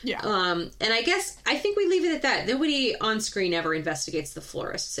 Yeah. And I think we leave it at that. Nobody on screen ever investigates the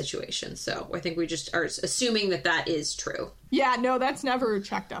florist situation. So I think we just are assuming that is true. Yeah, no, that's never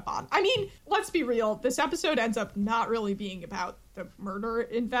checked up on. I mean, let's be real. This episode ends up not really being about the murder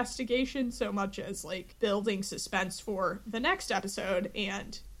investigation so much as, like, building suspense for the next episode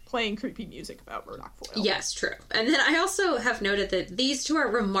and playing creepy music about Murdoch Foyle. Yes, true. And then I also have noted that these two are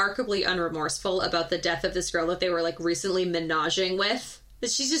remarkably unremorseful about the death of this girl that they were, like, recently menaging with.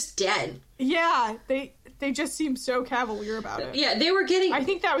 That she's just dead. Yeah, they just seem so cavalier about it. Yeah, they were getting... I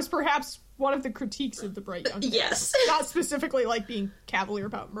think that was perhaps one of the critiques of The Bright Young Thing. Yes. Not specifically, like, being cavalier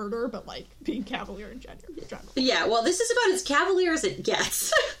about murder, but, like, being cavalier in general. Yeah, well, this is about as cavalier as it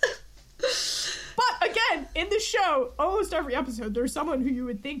gets. But again, in the show, almost every episode, there's someone who you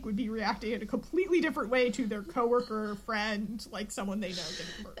would think would be reacting in a completely different way to their coworker, friend, like someone they know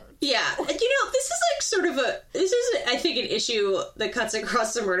getting murdered. Yeah, and this is like sort of I think, an issue that cuts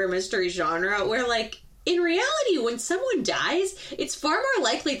across the murder mystery genre, where, like, in reality, when someone dies, it's far more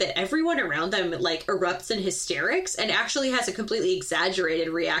likely that everyone around them, like, erupts in hysterics and actually has a completely exaggerated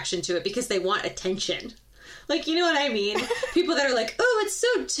reaction to it because they want attention. Like, you know what I mean? People that are like, oh, it's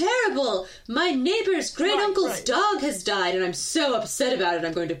so terrible. My neighbor's great-uncle's dog has died, and I'm so upset about it,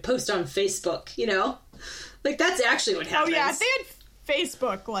 I'm going to post on Facebook, you know? Like, that's actually what happens. Oh, yeah, if they had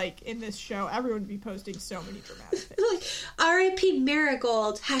Facebook, like, in this show, everyone would be posting so many dramatic things. Like, R.I.P.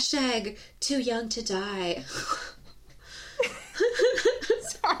 Marigold, # too young to die.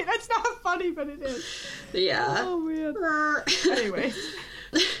 Sorry, that's not funny, but it is. Yeah. Oh, man. Anyway.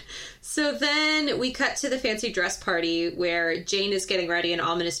 So then we cut to the fancy dress party where Jane is getting ready and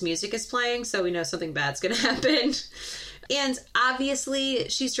ominous music is playing, so we know something bad's gonna happen. And obviously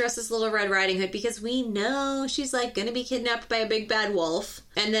she's dressed as Little Red Riding Hood because we know she's, like, gonna be kidnapped by a big bad wolf.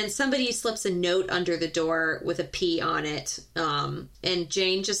 And then somebody slips a note under the door with a P on it. And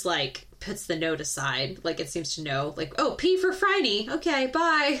Jane just, like, puts the note aside. Like, it seems to know, like, oh, P for Phryne. Okay,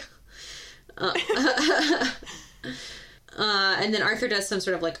 bye. And then Arthur does some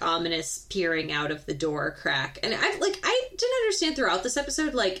sort of, like, ominous peering out of the door crack. And I didn't understand throughout this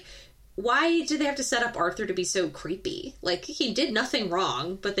episode, like, why did they have to set up Arthur to be so creepy? Like, he did nothing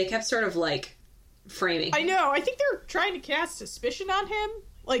wrong, but they kept sort of, like, framing. I know. I think they're trying to cast suspicion on him.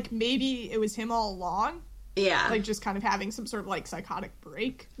 Like, maybe it was him all along. Yeah. Like, just kind of having some sort of, like, psychotic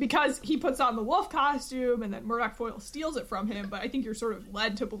break. Because he puts on the wolf costume, and then Murdoch Foyle steals it from him, but I think you're sort of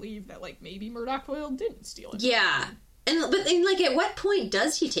led to believe that, like, maybe Murdoch Foyle didn't steal it. Yeah. But like, at what point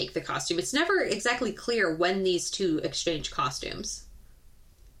does he take the costume? It's never exactly clear when these two exchange costumes.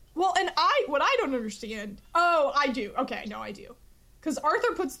 Well, and what I don't understand... Oh, I do. Okay, no, I do. Because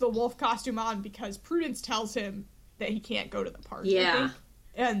Arthur puts the wolf costume on because Prudence tells him that he can't go to the party. Yeah.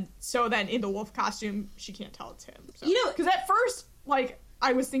 And so then in the wolf costume, she can't tell it's him. So. You know... Because at first, like,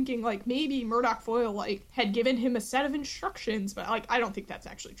 I was thinking, like, maybe Murdoch Foyle, like, had given him a set of instructions, but, like, I don't think that's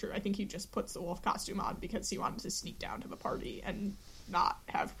actually true. I think he just puts the wolf costume on because he wanted to sneak down to the party and not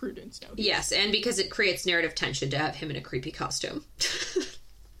have Prudence know. Yes, and because it creates narrative tension to have him in a creepy costume.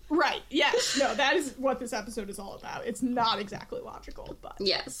 Right, yes. No, that is what this episode is all about. It's not exactly logical, but...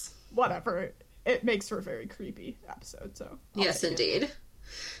 Yes. Whatever. It makes for a very creepy episode, so... Yes, indeed.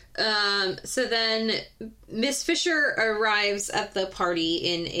 So then Miss Fisher arrives at the party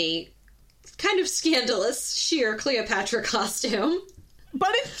in a kind of scandalous sheer Cleopatra costume. But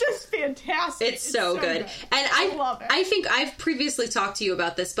it's just fantastic. It's so good. And I love it. I think I've previously talked to you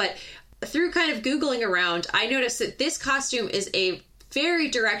about this, but through kind of Googling around, I noticed that this costume is a very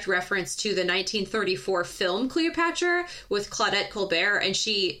direct reference to the 1934 film Cleopatra with Claudette Colbert, and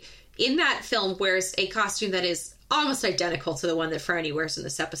she, in that film, wears a costume that is almost identical to the one that Phryne wears in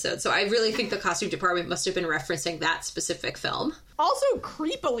this episode. So I really think the costume department must have been referencing that specific film. Also,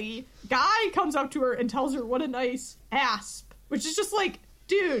 creepily, Guy comes up to her and tells her what a nice asp, which is just like,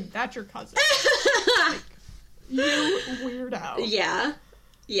 dude, that's your cousin. Like, you weirdo. Yeah.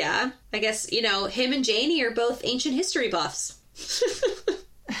 Yeah. I guess, him and Janie are both ancient history buffs.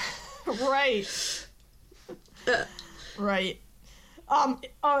 Right. Right.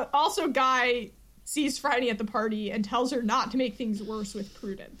 Also, Guy sees Friday at the party and tells her not to make things worse with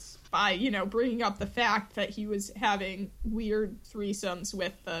Prudence by, bringing up the fact that he was having weird threesomes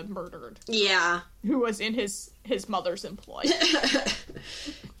with the murdered. Yeah. Who was in his mother's employ.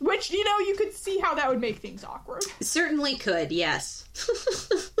 Which, you could see how that would make things awkward. Certainly could, yes.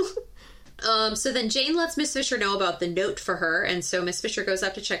 So then Jane lets Miss Fisher know about the note for her, and so Miss Fisher goes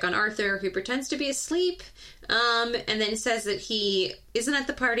up to check on Arthur, who pretends to be asleep, and then says that he isn't at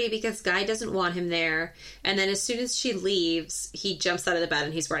the party because Guy doesn't want him there, and then as soon as she leaves, he jumps out of the bed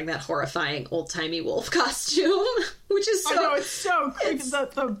and he's wearing that horrifying old-timey wolf costume, which is so... I know, it's so creepy.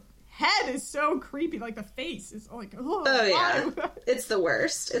 The head is so creepy, like the face is like, oh yeah. It's the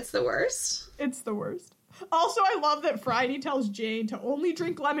worst. It's the worst. It's the worst. Also, I love that Friday tells Jane to only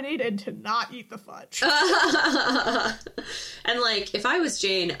drink lemonade and to not eat the fudge. And, if I was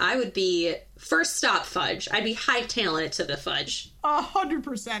Jane, I would be first stop fudge. I'd be hightailing it to the fudge.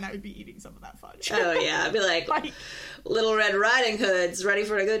 100% I would be eating some of that fudge. Oh, yeah. I'd be like Little Red Riding Hood's ready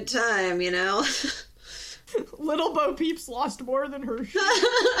for a good time, Little Bo Peeps lost more than her shoe.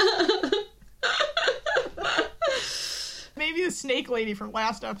 Maybe the snake lady from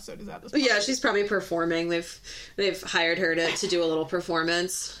last episode is at this point. Yeah, she's probably performing. They've hired her to do a little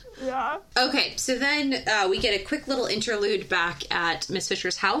performance. Yeah. Okay, so then we get a quick little interlude back at Miss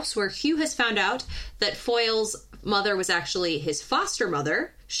Fisher's house where Hugh has found out that Foyle's mother was actually his foster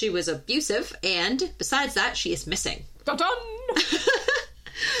mother. She was abusive, and besides that, she is missing. Dun-dun!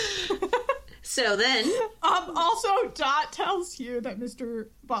 So then... Also, Dot tells Hugh that Mr.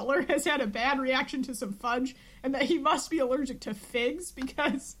 Butler has had a bad reaction to some fudge and that he must be allergic to figs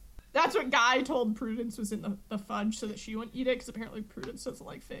because that's what Guy told Prudence was in the fudge so that she wouldn't eat it because apparently Prudence doesn't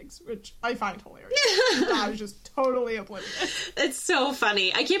like figs, which I find hilarious. Dot is just totally oblivious. It's so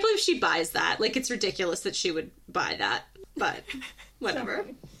funny. I can't believe she buys that. It's ridiculous that she would buy that, but whatever.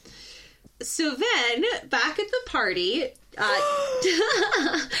 So then, back at the party...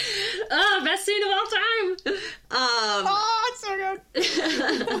 best scene of all time. It's so good.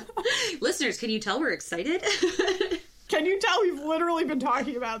 Listeners, can you tell we're excited? Can you tell we've literally been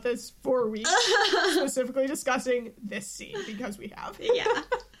talking about this for weeks, specifically discussing this scene, because we have. Yeah.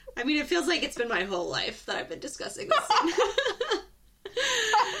 I mean, it feels like it's been my whole life that I've been discussing this scene.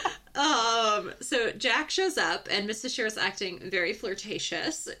 So Jack shows up and Miss Fisher is acting very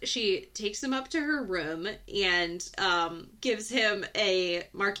flirtatious. She takes him up to her room and gives him a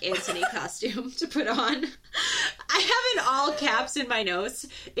Mark Antony costume to put on. I have in all caps in my notes,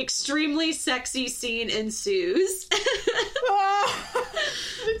 extremely sexy scene ensues.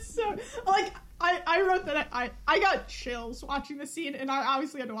 It's so, I wrote that I got chills watching the scene, and I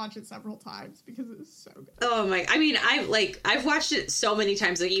obviously had to watch it several times because it was so good. Oh my! I mean, I've watched it so many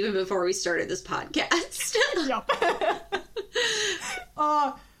times, even before we started this podcast. Yep.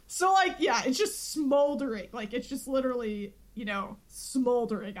 So yeah, it's just smoldering. It's just literally,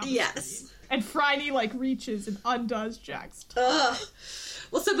 smoldering on the screen. And Friday reaches and undoes Jack's top.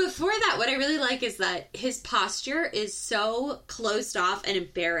 Well, so before that, what I really like is that his posture is so closed off and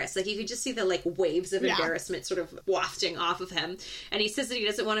embarrassed. You could just see the, waves of embarrassment sort of wafting off of him. And he says that he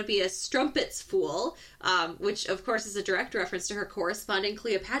doesn't want to be a strumpets fool, which, of course, is a direct reference to her corresponding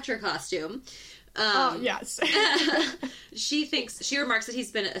Cleopatra costume. Yes. She remarks that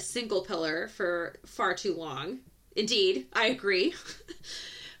he's been a single pillar for far too long. Indeed, I agree.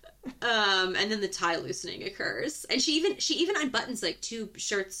 And then the tie loosening occurs, and she even unbuttons two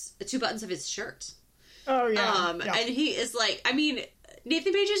buttons of his shirt. Oh yeah. And he is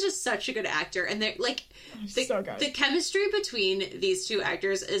Nathan Page is just such a good actor, and they're so good. The chemistry between these two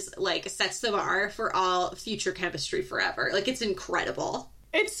actors is sets the bar for all future chemistry forever. It's incredible.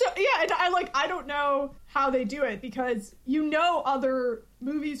 It's so, yeah, and I don't know how they do it because other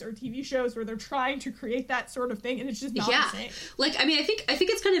movies or TV shows where they're trying to create that sort of thing and it's just not the same. I think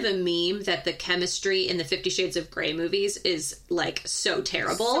it's kind of a meme that the chemistry in the 50 Shades of Grey movies is so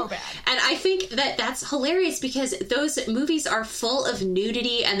terrible. So bad. And I think that that's hilarious because those movies are full of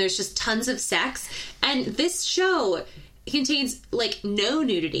nudity and there's just tons of sex, and this show contains no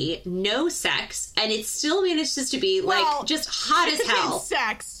nudity, no sex, and it still manages to be just hot as hell.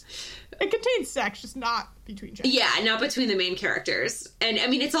 It contains sex, just not between genders. Yeah, not between the main characters. And I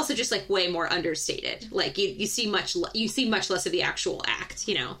mean, it's also just way more understated. You see much less of the actual act,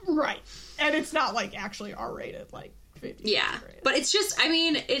 Right. And it's not actually R-rated 50. Yeah. But it's just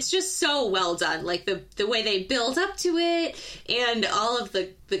so well done. The way they build up to it and all of the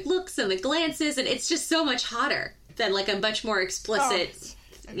looks and the glances, and it's just so much hotter than a much more explicit.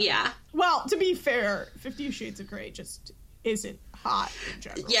 Yeah. Well, to be fair, 50 Shades of Grey just isn't hot in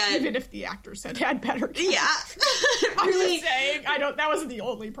general. Yeah. Even if the actors had better chemistry. Yeah. I'm Really, just saying, that wasn't the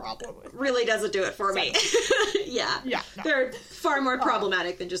only problem with it. really doesn't do it for me. Yeah. Yeah. No. They're far more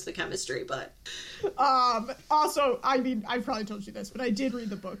problematic than just the chemistry, but... Also, I mean, I've probably told you this, but I did read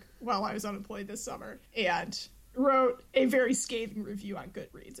the book while I was unemployed this summer, and wrote a very scathing review on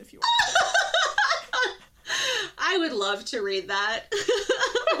Goodreads, if you want. I would love to read that.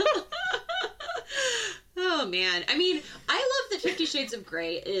 Oh, man. I mean, I love that 50 Shades of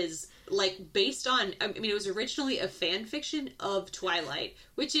Grey is, like, based on... I mean, it was originally a fan fiction of Twilight,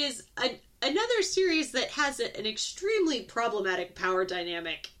 which is another series that has an extremely problematic power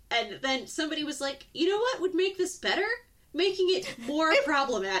dynamic. And then somebody was like, you know what would make this better? Making it more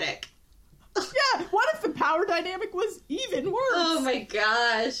problematic. Yeah, what if the power dynamic was even worse? Oh my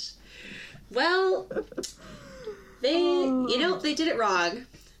gosh. Well, they did it wrong.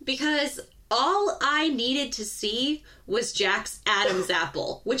 Because all I needed to see was Jack's Adam's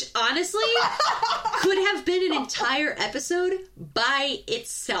apple, which honestly could have been an entire episode by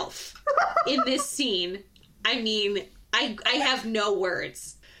itself in this scene. I mean, I have no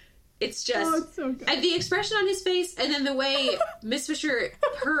words. It's just it's so good. The expression on his face, and then the way Miss Fisher,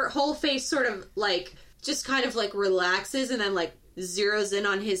 her whole face sort of like just kind of like relaxes and then like zeroes in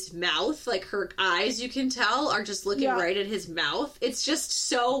on his mouth. Like her eyes, you can tell, are just looking right at his mouth. It's just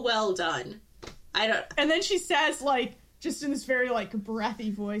so well done. And then she says, like, just in this very like breathy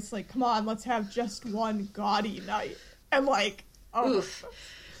voice, like, "Come on, let's have just one gaudy night." And like, oof.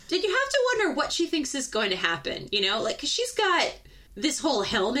 Did you have to wonder what she thinks is going to happen? You know, like, because she's got this whole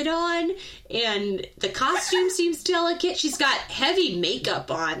helmet on, and the costume seems delicate. She's got heavy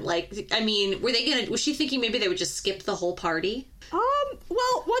makeup on. Like, I mean, was she thinking maybe they would just skip the whole party?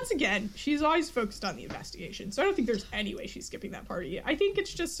 Well, once again, she's always focused on the investigation, so I don't think there's any way she's skipping that party. I think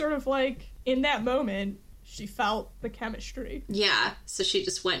it's just sort of like, in that moment, she felt the chemistry. Yeah, so she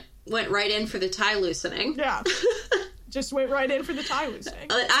just went right in for the tie loosening. Yeah. Just went right in for the tie loosening.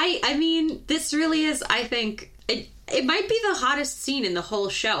 I mean, this really is, I think... It might be the hottest scene in the whole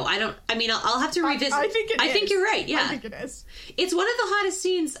show. I'll have to revisit. I think it is. I think you're right, yeah. I think it is. It's one of the hottest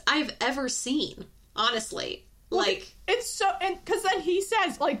scenes I've ever seen, honestly. Well, it's so... And because then he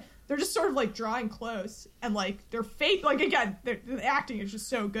says, like, they're just sort of, like, drawing close, and, like, their face... Like, again, the acting is just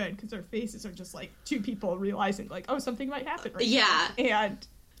so good, because their faces are just, like, two people realizing, like, oh, something might happen right now. And...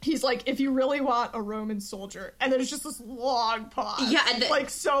 he's like, if you really want a Roman soldier, and there's just this long pause. Yeah, and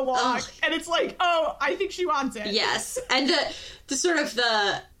like, so long. And it's like, oh, I think she wants it. Yes. And the sort of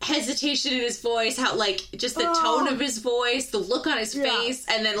the hesitation in his voice, how, like, just the tone of his voice, the look on his face,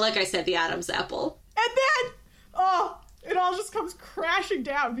 and then, like I said, the Adam's apple. And then, it all just comes crashing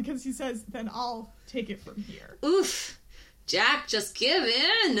down, because he says, then I'll take it from here. Oof. Jack, just give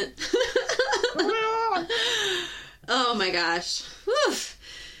in. Oh my gosh. Oof.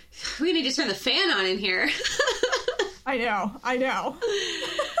 We need to turn the fan on in here. I know.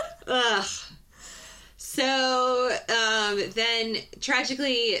 Ugh. So, then,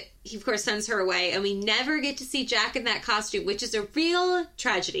 tragically, he, of course, sends her away, and we never get to see Jack in that costume, which is a real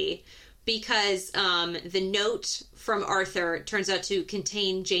tragedy, because the note from Arthur turns out to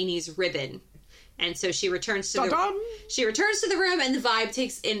contain Janie's ribbon. And so she returns to the room, and the vibe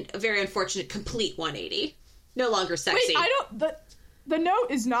takes in a very unfortunate, complete 180. No longer sexy. Wait, The note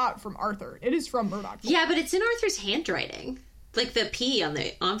is not from Arthur. It is from Murdoch. Yeah, but it's in Arthur's handwriting. Like the P on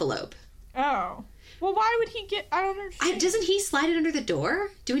the envelope. Oh. Well, why would he get... I don't understand. Doesn't he slide it under the door?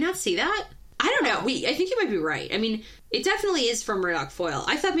 Do we not see that? I don't know. I think you might be right. I mean, it definitely is from Murdoch Foyle.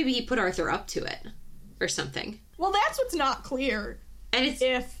 I thought maybe he put Arthur up to it. Or something. Well, that's what's not clear. And it's...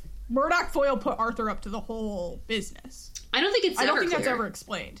 if Murdoch Foyle put Arthur up to the whole business. I don't think that's ever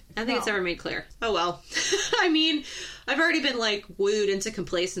explained. I don't think it's ever made clear. Oh, well. I mean, I've already been, like, wooed into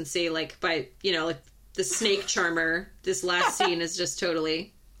complacency, like, by, like, the snake charmer. This last scene is just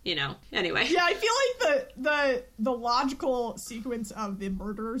totally, anyway. Yeah, I feel like the logical sequence of the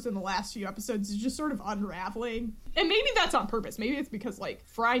murderers in the last few episodes is just sort of unraveling. And maybe that's on purpose. Maybe it's because, like,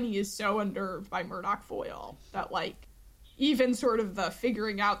 Phryne is so unnerved by Murdoch Foyle that, like, even sort of the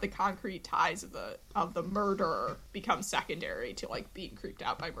figuring out the concrete ties of the murder becomes secondary to, like, being creeped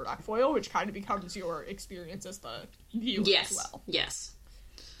out by Murdoch Foyle, which kind of becomes your experience as the viewer as well. Yes.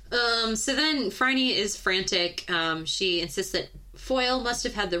 So then Phryne is frantic. She insists that Foyle must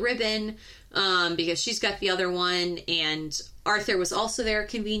have had the ribbon because she's got the other one, and Arthur was also there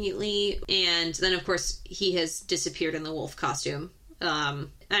conveniently. And then, of course, he has disappeared in the wolf costume.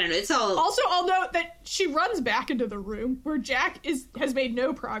 I don't know, it's all... Also, I'll note that she runs back into the room where Jack has made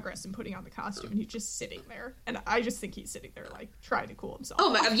no progress in putting on the costume, and he's just sitting there. And I just think he's sitting there, like, trying to cool himself. Oh,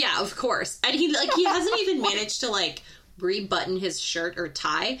 my, yeah, of course. And he hasn't even managed to, like, rebutton his shirt or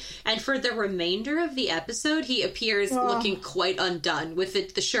tie, and for the remainder of the episode, he appears looking quite undone, with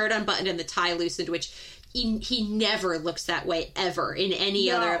the shirt unbuttoned and the tie loosened, which he never looks that way ever in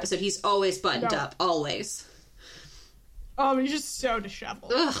any other episode. He's always buttoned up, always. Oh, he's just so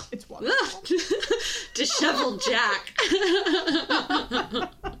disheveled. Ugh. It's wonderful. Disheveled Jack.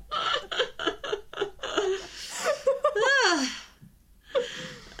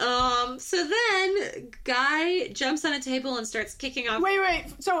 So then Guy jumps on a table and starts kicking off.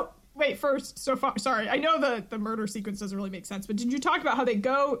 Sorry. I know the murder sequence doesn't really make sense, but did you talk about how they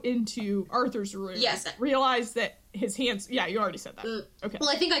go into Arthur's room? Yes. Realize that his hands... Yeah, you already said that. Okay. Well,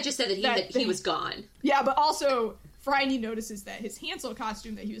 I think I just said that he was gone. Yeah, but also... Phryne notices that his Hansel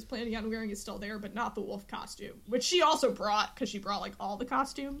costume that he was planning on wearing is still there, but not the wolf costume, which she also brought, because she brought, like, all the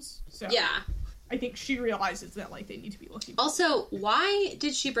costumes. So yeah. I think she realizes that, like, they need to be looking. Also, why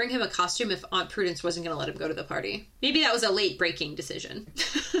did she bring him a costume if Aunt Prudence wasn't going to let him go to the party? Maybe that was a late-breaking decision.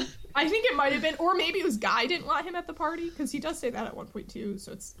 I think it might have been, or maybe it was Guy didn't want him at the party, because he does say that at one point, too,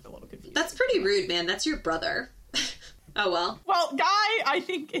 so it's a little confusing. That's pretty rude, man. That's your brother. Oh, well. Well, Guy, I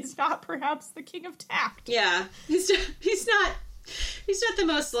think, is not perhaps the king of tact. Yeah. He's not the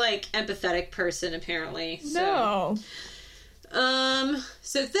most, like, empathetic person, apparently. So. No.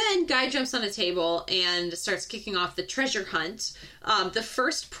 So then Guy jumps on a table and starts kicking off the treasure hunt. The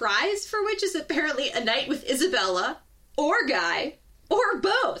first prize for which is apparently a night with Isabella, or Guy, or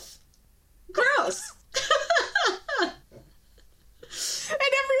both. Gross. And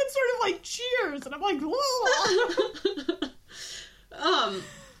everyone sort of, like, cheers, and I'm like, whoa!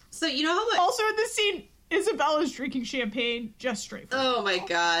 So you know how much... Also in this scene, Isabella's drinking champagne, just straight from Oh my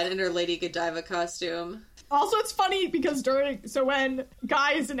god, in her Lady Godiva costume. Also, it's funny, because when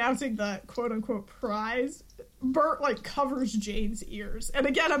Guy is announcing the quote-unquote prize, Bert, like, covers Jane's ears. And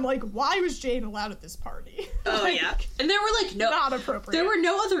again, I'm like, why was Jane allowed at this party? Oh, like, yeah. And there were, like, not appropriate. There were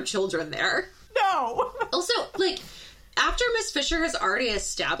no other children there. No! Also, like... After Miss Fisher has already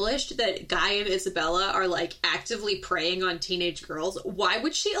established that Guy and Isabella are, like, actively preying on teenage girls, why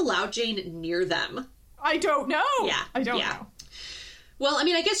would she allow Jane near them? I don't know. Yeah. I don't know. Well, I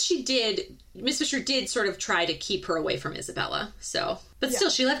mean, I guess Miss Fisher did sort of try to keep her away from Isabella, so. But still,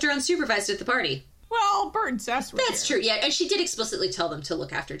 she left her unsupervised at the party. Well, Bert and Cess were That's true, yeah. And she did explicitly tell them to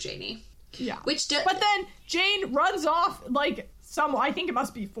look after Janie. Yeah. But then Jane runs off, like... I think it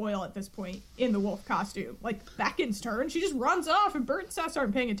must be Foyle at this point in the wolf costume. Like, Beckon's turn. She just runs off, and Bert and Cess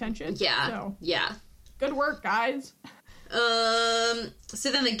aren't paying attention. Yeah. So, yeah. Good work, guys. So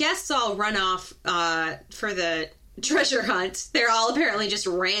then the guests all run off for the treasure hunt. They're all apparently just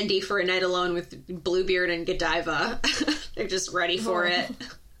randy for a night alone with Bluebeard and Godiva. They're just ready for it.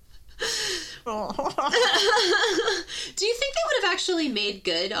 Do you think they would have actually made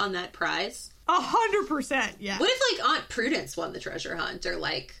good on that prize? 100%, yeah. What if, like, Aunt Prudence won the treasure hunt? Or,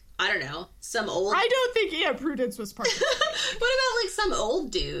 like, I don't know, some old... I don't think Aunt Prudence was part of it. What about, like, some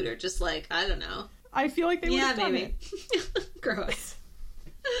old dude? Or just, like, I don't know. I feel like they would have done it. Gross.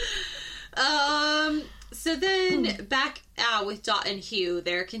 So then, back out with Dot and Hugh,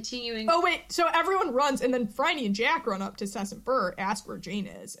 they're continuing... Oh, wait, so everyone runs, and then Phryne and Jack run up to Cess and Bert, ask where Jane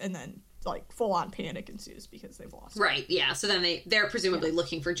is, and then... like, full-on panic ensues because they've lost her. Right, yeah. So then they're presumably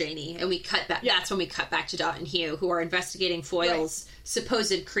looking for Janie, and we cut back. Yeah. That's when we cut back to Dot and Hugh, who are investigating Foyle's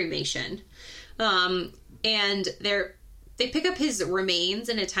supposed cremation. And they pick up his remains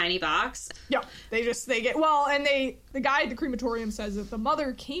in a tiny box. Yeah, the guy at the crematorium says that the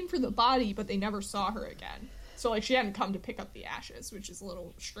mother came for the body, but they never saw her again. So, like, she hadn't come to pick up the ashes, which is a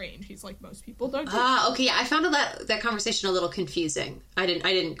little strange. He's like, most people don't do that. Okay, yeah, I found that conversation a little confusing. I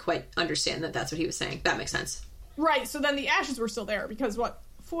didn't quite understand that that's what he was saying. That makes sense. Right, so then the ashes were still there, because what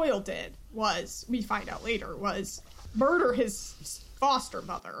Foyle did was, we find out later, was murder his foster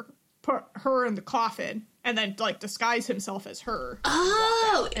mother, put her in the coffin, and then, like, disguise himself as her.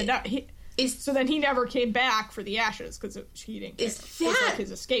 Oh! And so then he never came back for the ashes, because he didn't get it. It was like his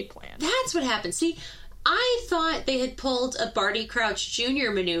escape plan. That's what happened. See... I thought they had pulled a Barty Crouch Jr.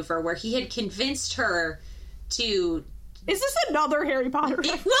 maneuver where he had convinced her to... Is this another Harry Potter? Well,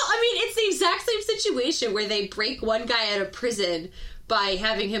 I mean, it's the exact same situation where they break one guy out of prison by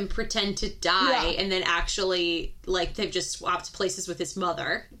having him pretend to die, and then actually, like, they've just swapped places with his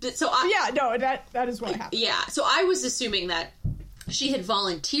mother. So that is what happened. Yeah, so I was assuming that she had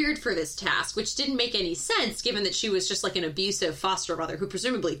volunteered for this task, which didn't make any sense, given that she was just, like, an abusive foster mother who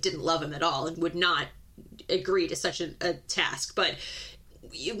presumably didn't love him at all and would not agree to such a task. But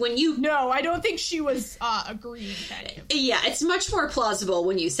when you... No, I don't think she was agreeing to him. Yeah, it's much more plausible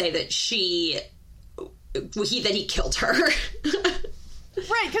when you say that he killed her.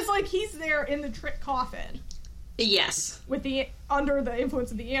 Right, because, like, he's there in the coffin. Yes. Under the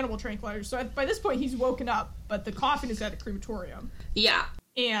influence of the animal tranquilizer. So by this point, he's woken up, but the coffin is at a crematorium. Yeah.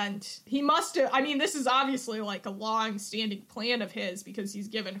 And he must have, I mean, this is obviously, like, a long-standing plan of his, because he's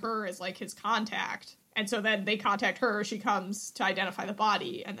given her as, like, his contact. And so then they contact her, she comes to identify the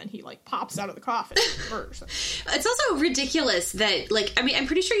body, and then he, like, pops out of the coffin. It's also ridiculous that, like, I mean, I'm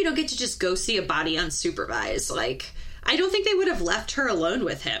pretty sure you don't get to just go see a body unsupervised. Like, I don't think they would have left her alone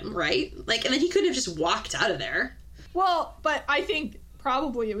with him, right? Like, and then he could have just walked out of there. Well, but I think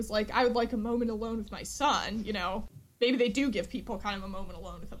probably it was like, I would like a moment alone with my son, you know? Maybe they do give people kind of a moment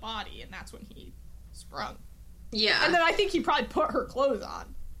alone with a body, and that's when he sprung. Yeah. And then I think he probably put her clothes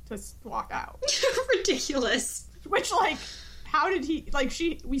on to walk out. Ridiculous. Which, like, how did he, like,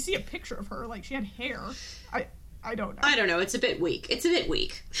 we see a picture of her, like, she had hair. I don't know. I don't know, it's a bit weak.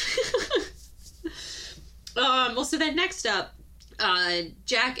 Well, so then next up,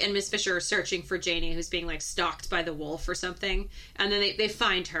 Jack and Miss Fisher are searching for Janie, who's being, like, stalked by the wolf or something, and then they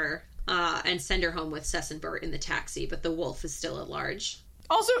find her. And send her home with Cess and Bert in the taxi, but the wolf is still at large.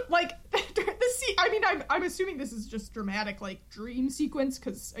 Also, like, I mean, I'm assuming this is just dramatic, like, dream sequence,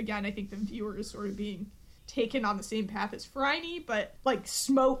 because, again, I think the viewer is sort of being taken on the same path as Phryne, but, like,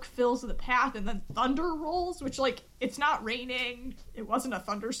 smoke fills the path, and then thunder rolls, which, like, it's not raining, it wasn't a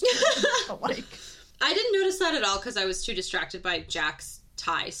thunderstorm, but, like... I didn't notice that at all, because I was too distracted by Jack's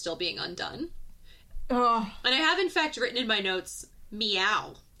tie still being undone. And I have, in fact, written in my notes,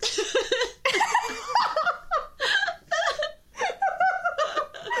 meow.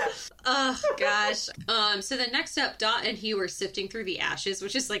 Oh gosh. So then next up, Dot and Hugh are sifting through the ashes,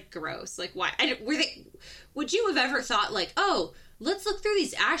 which is, like, gross. Like, why? Would you have ever thought, like, oh, let's look through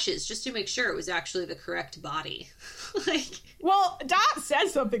these ashes just to make sure it was actually the correct body? Like, well, Dot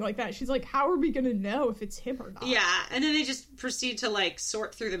says something like that. She's like, how are we gonna know if it's him or not? Yeah, and then they just proceed to, like,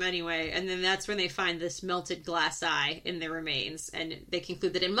 sort through them anyway, and then that's when they find this melted glass eye in their remains, and they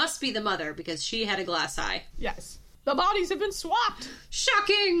conclude that it must be the mother, because she had a glass eye. Yes. The bodies have been swapped!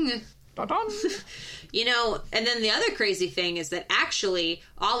 Shocking! Dun-dun. You know, and then the other crazy thing is that actually,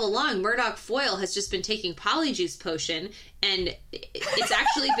 all along, Murdoch Foyle has just been taking Polyjuice Potion, and it's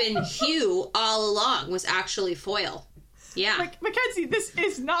actually been Hugh all along was actually Foyle. Yeah. Like, Mackenzie, this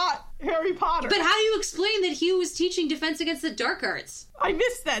is not Harry Potter. But how do you explain that Hugh was teaching Defense Against the Dark Arts? I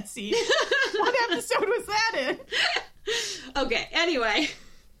missed that scene. What episode was that in? Okay, anyway.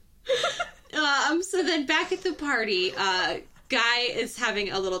 So then back at the party, Guy is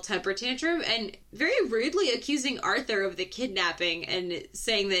having a little temper tantrum and very rudely accusing Arthur of the kidnapping and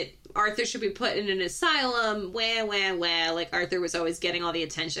saying that Arthur should be put in an asylum. Wah, wah, wah. Like, Arthur was always getting all the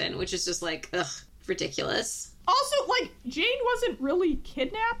attention, which is just, like, ugh, ridiculous. Also, like, Jane wasn't really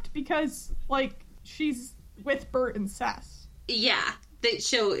kidnapped because, like, she's with Bert and Cess. Yeah, they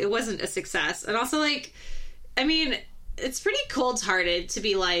show it wasn't a success. And also, like, I mean, it's pretty cold-hearted to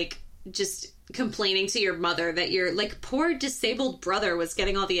be, like, just complaining to your mother that your, like, poor disabled brother was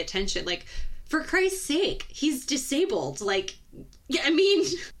getting all the attention. Like, for Christ's sake, he's disabled. Like, yeah, I mean,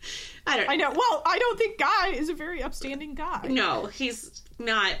 I know. Well, I don't think Guy is a very upstanding guy. No, he's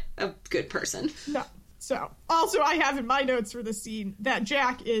not a good person. No. So, also, I have in my notes for this scene that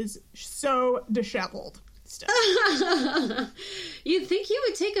Jack is so disheveled still. You'd think he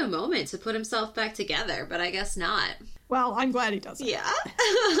would take a moment to put himself back together, but I guess not. Well, I'm glad he doesn't. Yeah.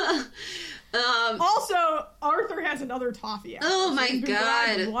 Also, Arthur has another toffee apple. Oh my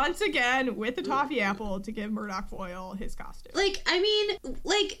god. Once again, with the toffee apple to give Murdoch Foyle his costume. Like, I mean,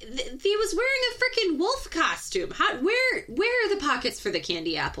 like, he was wearing a freaking wolf costume. Where are the pockets for the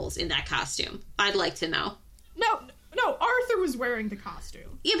candy apples in that costume? I'd like to know. No, Arthur was wearing the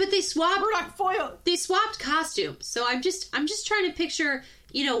costume. Yeah, but they swapped... Murdoch Foyle. They swapped costumes. So I'm just trying to picture,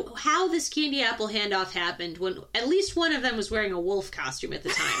 you know, how this candy apple handoff happened when at least one of them was wearing a wolf costume at the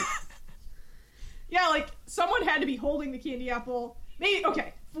time. Yeah, like, someone had to be holding the candy apple. Maybe,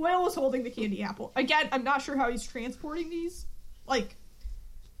 okay, Foyle was holding the candy apple. Again, I'm not sure how he's transporting these. Like,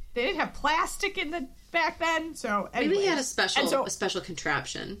 they didn't have plastic in the back then, so anyways. Maybe he had a special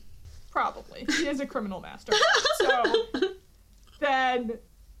contraption. Probably. He is a criminal master. So, then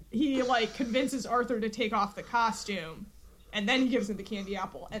he, like, convinces Arthur to take off the costume, and then he gives him the candy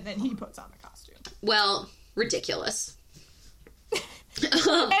apple, and then he puts on the costume. Well, ridiculous.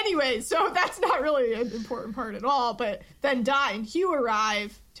 Anyway, so that's not really an important part at all, but then Dot and Hugh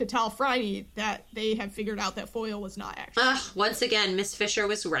arrive to tell Phryne that they have figured out that Foyle was not actually. Once again, Miss Fisher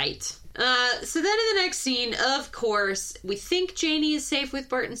was right. So then in the next scene, of course, we think Janie is safe with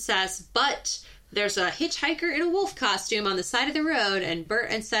Bert and Cess, but there's a hitchhiker in a wolf costume on the side of the road, and Bert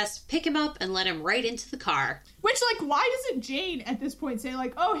and Cess pick him up and let him right into the car. Which, like, why doesn't Jane at this point say,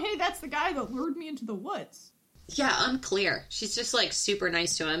 like, oh, hey, that's the guy that lured me into the woods? Yeah, unclear. She's just, like, super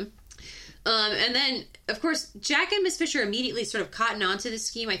nice to him. And then, of course, Jack and Miss Fisher immediately sort of cotton onto the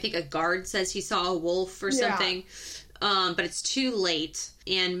scheme. I think a guard says he saw a wolf or something. But it's too late.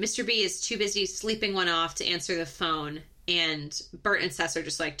 And Mr. B is too busy sleeping one off to answer the phone. And Bert and Cess are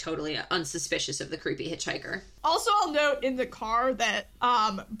just, like, totally unsuspicious of the creepy hitchhiker. Also, I'll note in the car that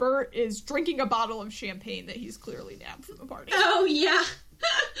Bert is drinking a bottle of champagne that he's clearly nabbed from the party. Oh, yeah.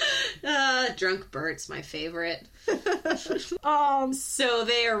 Drunk Bert's my favorite. So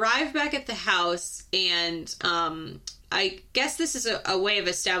they arrive back at the house, and I guess this is a way of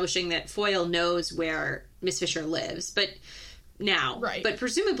establishing that Foyle knows where Miss Fisher lives, but now. Right. But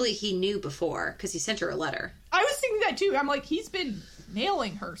presumably he knew before, because he sent her a letter. I was thinking that too. I'm like, he's been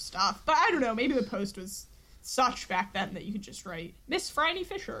mailing her stuff, but I don't know, maybe the post was such back then that you could just write Miss Franny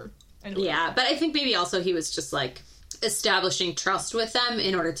Fisher. Yeah, but I think maybe also he was just, like, establishing trust with them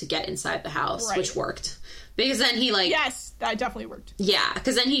in order to get inside the house, right. Which worked. Because then he, like... Yes, that definitely worked. Yeah,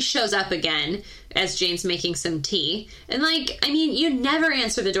 because then he shows up again as Jane's making some tea. And, like, I mean, you never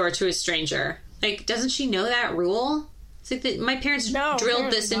answer the door to a stranger. Like, doesn't she know that rule? It's like my parents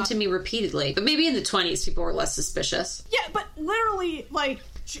drilled this into me repeatedly. But maybe in the 20s, people were less suspicious. Yeah, but literally, like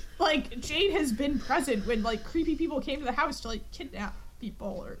Jane has been present when, like, creepy people came to the house to, like, kidnap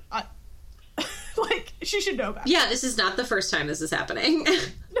people or... like, she should know better. Yeah, this is not the first time this is happening.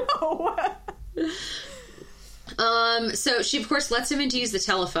 No. So she, of course, lets him in to use the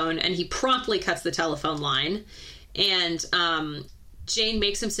telephone, and he promptly cuts the telephone line. And Jane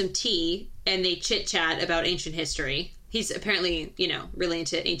makes him some tea, and they chit-chat about ancient history. He's apparently, you know, really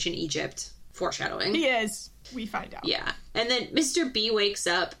into ancient Egypt. Foreshadowing. He is. We find out. Yeah. And then Mr. B wakes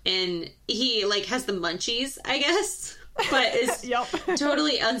up, and he, like, has the munchies, I guess. But is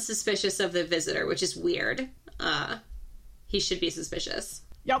totally unsuspicious of the visitor, which is weird. He should be suspicious.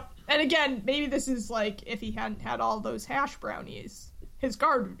 Yep. And again, maybe this is like, if he hadn't had all those hash brownies, his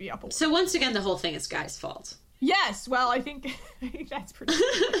guard would be up a little. So once again, the whole thing is Guy's fault. Yes, well, I think that's pretty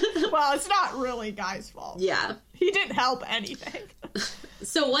well, it's not really Guy's fault. Yeah. He didn't help anything.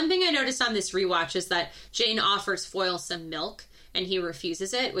 So one thing I noticed on this rewatch is that Jane offers Foyle some milk, and he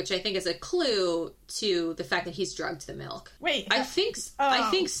refuses it, which I think is a clue to the fact that he's drugged the milk. Wait. I think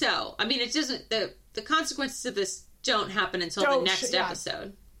so. I mean, it doesn't... The consequences of this don't happen until the next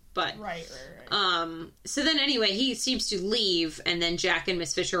episode. But... Right. So then anyway, he seems to leave, and then Jack and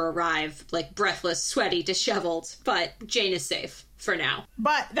Miss Fisher arrive, like, breathless, sweaty, disheveled. But Jane is safe. For now.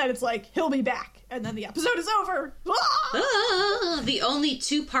 But then it's like, he'll be back. And then the episode is over. The only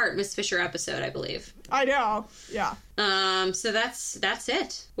 2-part Miss Fisher episode, I believe. I know. Yeah. So that's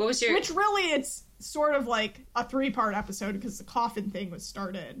it. What was your... Which really, it's sort of like a 3-part episode because the coffin thing was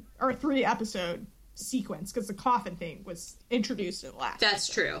started. Or a 3-episode sequence because the coffin thing was introduced in the last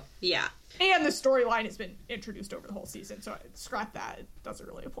episode. True. Yeah. And the storyline has been introduced over the whole season, so scrap that. It doesn't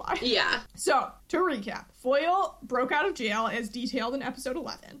really apply. Yeah. So, to recap, Foyle broke out of jail as detailed in episode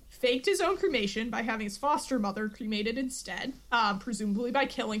 11, faked his own cremation by having his foster mother cremated instead, presumably by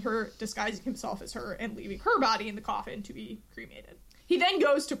killing her, disguising himself as her, and leaving her body in the coffin to be cremated. He then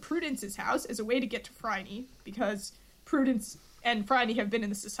goes to Prudence's house as a way to get to Phryne, because Prudence and Phryne have been in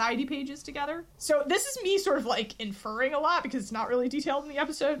the society pages together. So this is me sort of, like, inferring a lot because it's not really detailed in the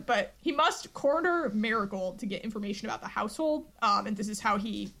episode, but he must corner Marigold to get information about the household, and this is how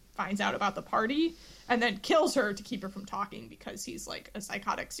he finds out about the party, and then kills her to keep her from talking because he's, like, a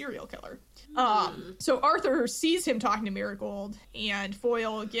psychotic serial killer. So Arthur sees him talking to Marigold, and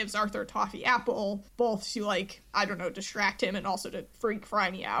Foyle gives Arthur a toffee apple, both to, like, I don't know, distract him and also to freak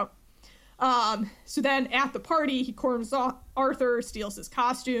Phryne out. So then at the party, he corners Arthur, steals his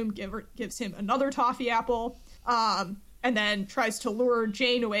costume, gives him another toffee apple, and then tries to lure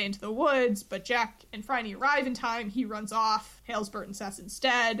Jane away into the woods, but Jack and Phryne arrive in time. He runs off, hails Bert and Cess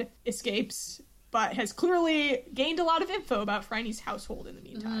instead, escapes, but has clearly gained a lot of info about Phryne's household in the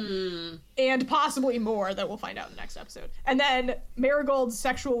meantime. And possibly more that we'll find out in the next episode. And then Marigold's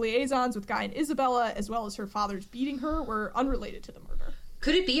sexual liaisons with Guy and Isabella, as well as her father's beating her, were unrelated to the murder.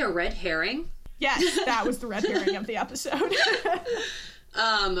 Could it be a red herring? Yes, that was the red herring of the episode.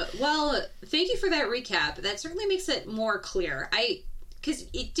 Well, thank you for that recap. That certainly makes it more clear. Because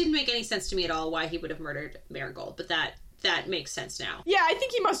it didn't make any sense to me at all why he would have murdered Marigold, but that makes sense now. Yeah, I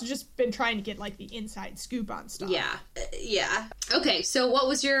think he must have just been trying to get, like, the inside scoop on stuff. Yeah. Okay, so what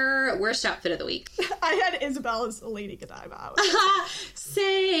was your worst outfit of the week? I had Isabella's Lady Godiva out.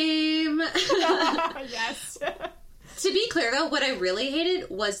 Same. Yes. To be clear, though, what I really hated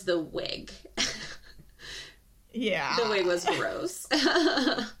was the wig. Yeah. The wig was gross.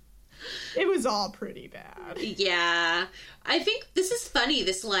 It was all pretty bad. Yeah. I think this is funny,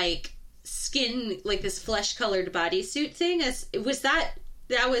 this, like, skin, like this flesh-colored bodysuit thing,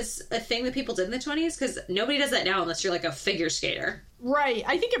 that was a thing that people did in the 20s? Because nobody does that now unless you're like a figure skater. Right.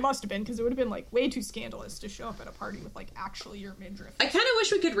 I think it must have been, because it would have been like way too scandalous to show up at a party with like actually your midriff. I kind of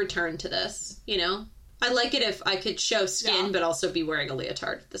wish we could return to this, you know? I'd like it if I could show skin but also be wearing a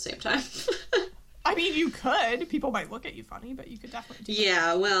leotard at the same time. I mean, you could. People might look at you funny, but you could definitely do that.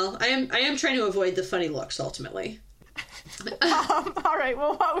 Yeah, well, I am trying to avoid the funny looks, ultimately. All right,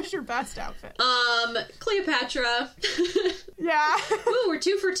 well, what was your best outfit? Cleopatra. Yeah. Ooh, we're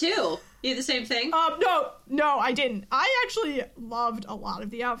 2 for 2. You did the same thing? No, I didn't. I actually loved a lot of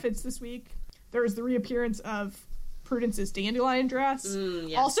the outfits this week. There was the reappearance of Prudence's dandelion dress.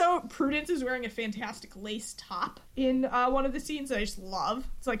 Yes. Also, Prudence is wearing a fantastic lace top in one of the scenes that I just love.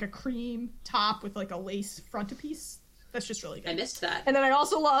 It's like a cream top with like a lace frontispiece. That's just really good. I missed that. And then I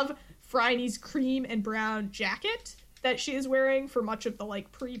also love Phryne's cream and brown jacket that she is wearing for much of the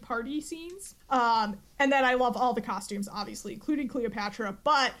like pre-party scenes. And then I love all the costumes, obviously, including Cleopatra.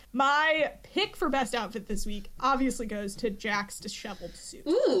 But my pick for best outfit this week obviously goes to Jack's disheveled suit.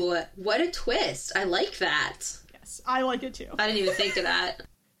 Ooh, what a twist. I like that. Yes, I like it too. I didn't even think of that.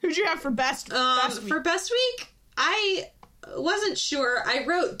 Who'd you have for best week? For best week, I wasn't sure. I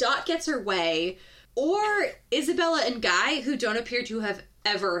wrote Dot Gets Her Way or Isabella and Guy, who don't appear to have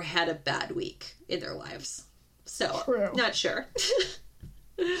ever had a bad week in their lives. So, True. Not sure.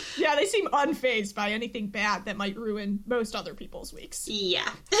 Yeah, they seem unfazed by anything bad that might ruin most other people's weeks. Yeah.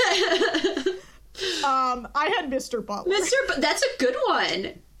 I had Mr. Butler. That's a good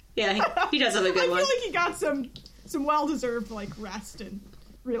one. Yeah, he does have a good one. I feel like he got some well-deserved, like, rest and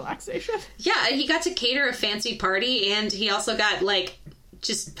relaxation. Yeah, he got to cater a fancy party, and he also got, like,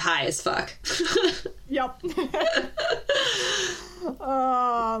 just high as fuck. Yep.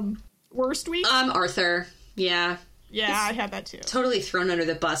 Worst week? Arthur. Yeah. Yeah, I had that too. Totally thrown under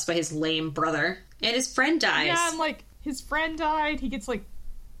the bus by his lame brother. And his friend dies. Yeah, and like, his friend died. He gets, like,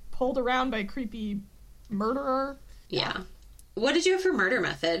 pulled around by a creepy murderer. Yeah. What did you have for murder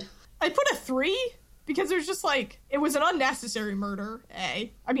method? I put a 3, because there's just, like, it was an unnecessary murder,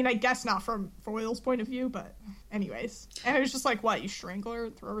 A. I mean, I guess not from Foyle's point of view, but anyways. And it was just like, what, you strangle her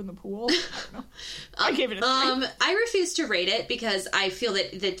and throw her in the pool? I don't know. I gave it a 3. I refuse to rate it because I feel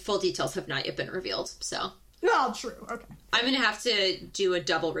that the full details have not yet been revealed, so... Oh, true. Okay. I'm gonna have to do a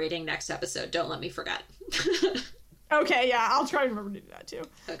double rating next episode. Don't let me forget. Okay, yeah, I'll try to remember to do that too.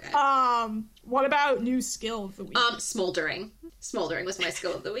 Okay. What about new skill of the week? Smoldering. Smoldering was my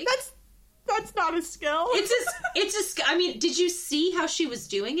skill of the week. That's not a skill. It's a skill. I mean, did you see how she was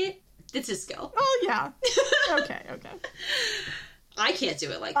doing it? It's a skill. Oh yeah. Okay. I can't do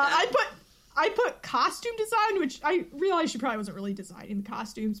it like that. I put costume design, which I realized she probably wasn't really designing the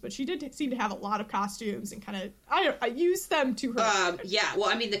costumes, but she did seem to have a lot of costumes and kind of, I used them to her. Yeah, well,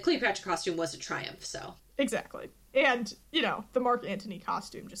 I mean, the Cleopatra costume was a triumph, so. Exactly. And, you know, the Mark Antony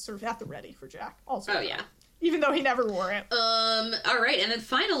costume just sort of at the ready for Jack. Also. Oh, yeah. Even though he never wore it. All right, and then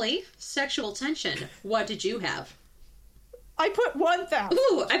finally, sexual tension. What did you have? I put 1,000.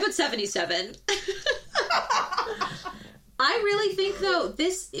 Ooh, I put 77. I really think, though,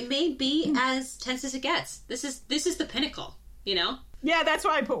 this may be as tense as it gets. This is the pinnacle, you know? Yeah, that's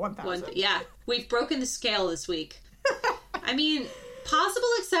why I put 1,000. Yeah, we've broken the scale this week. I mean, possible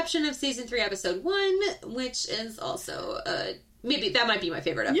exception of season 3, episode 1, which is also maybe that might be my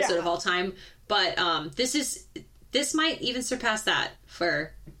favorite episode of all time. But this might even surpass that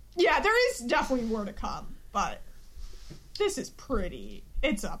for. Yeah, there is definitely more to come, but this is pretty.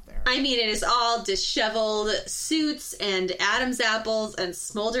 It's up there. I mean, it is all disheveled suits and Adam's apples and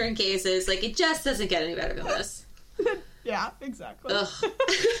smoldering gazes. Like, it just doesn't get any better than this. Yeah, exactly.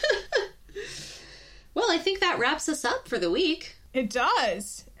 Well, I think that wraps us up for the week. It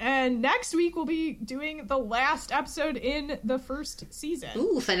does. And next week we'll be doing the last episode in the first season.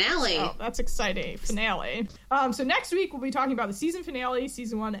 Ooh, finale. So that's exciting. Finale. So next week we'll be talking about the season finale,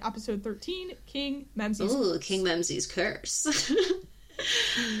 season 1, episode 13, King Memsey's Curse. King Memsey's Curse.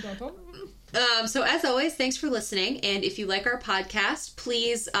 So as always, thanks for listening. And if you like our podcast,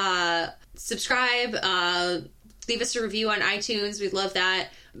 please subscribe, leave us a review on iTunes. We'd love that.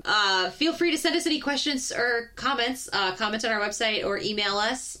 Feel free to send us any questions or comments. Comment on our website or email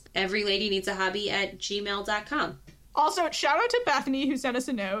us, everyladynedshobby@gmail.com. Also, shout out to Bethany, who sent us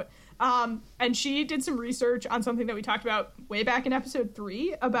a note. And she did some research on something that we talked about way back in episode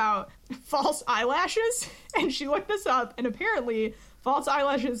 3 about false eyelashes. And she looked this up, and apparently false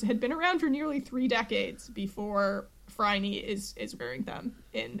eyelashes had been around for nearly 3 decades before Phryne is wearing them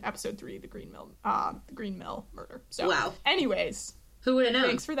in episode 3, the Green Mill murder. So, wow. Anyways, Who would have known?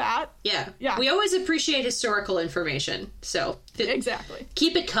 Thanks for that. Yeah. Yeah. We always appreciate historical information. So exactly.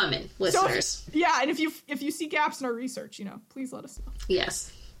 Keep it coming, listeners. So and if you see gaps in our research, please let us know.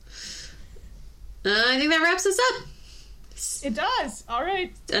 Yes. I think that wraps us up. It does. All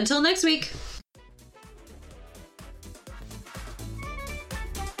right. Until next week.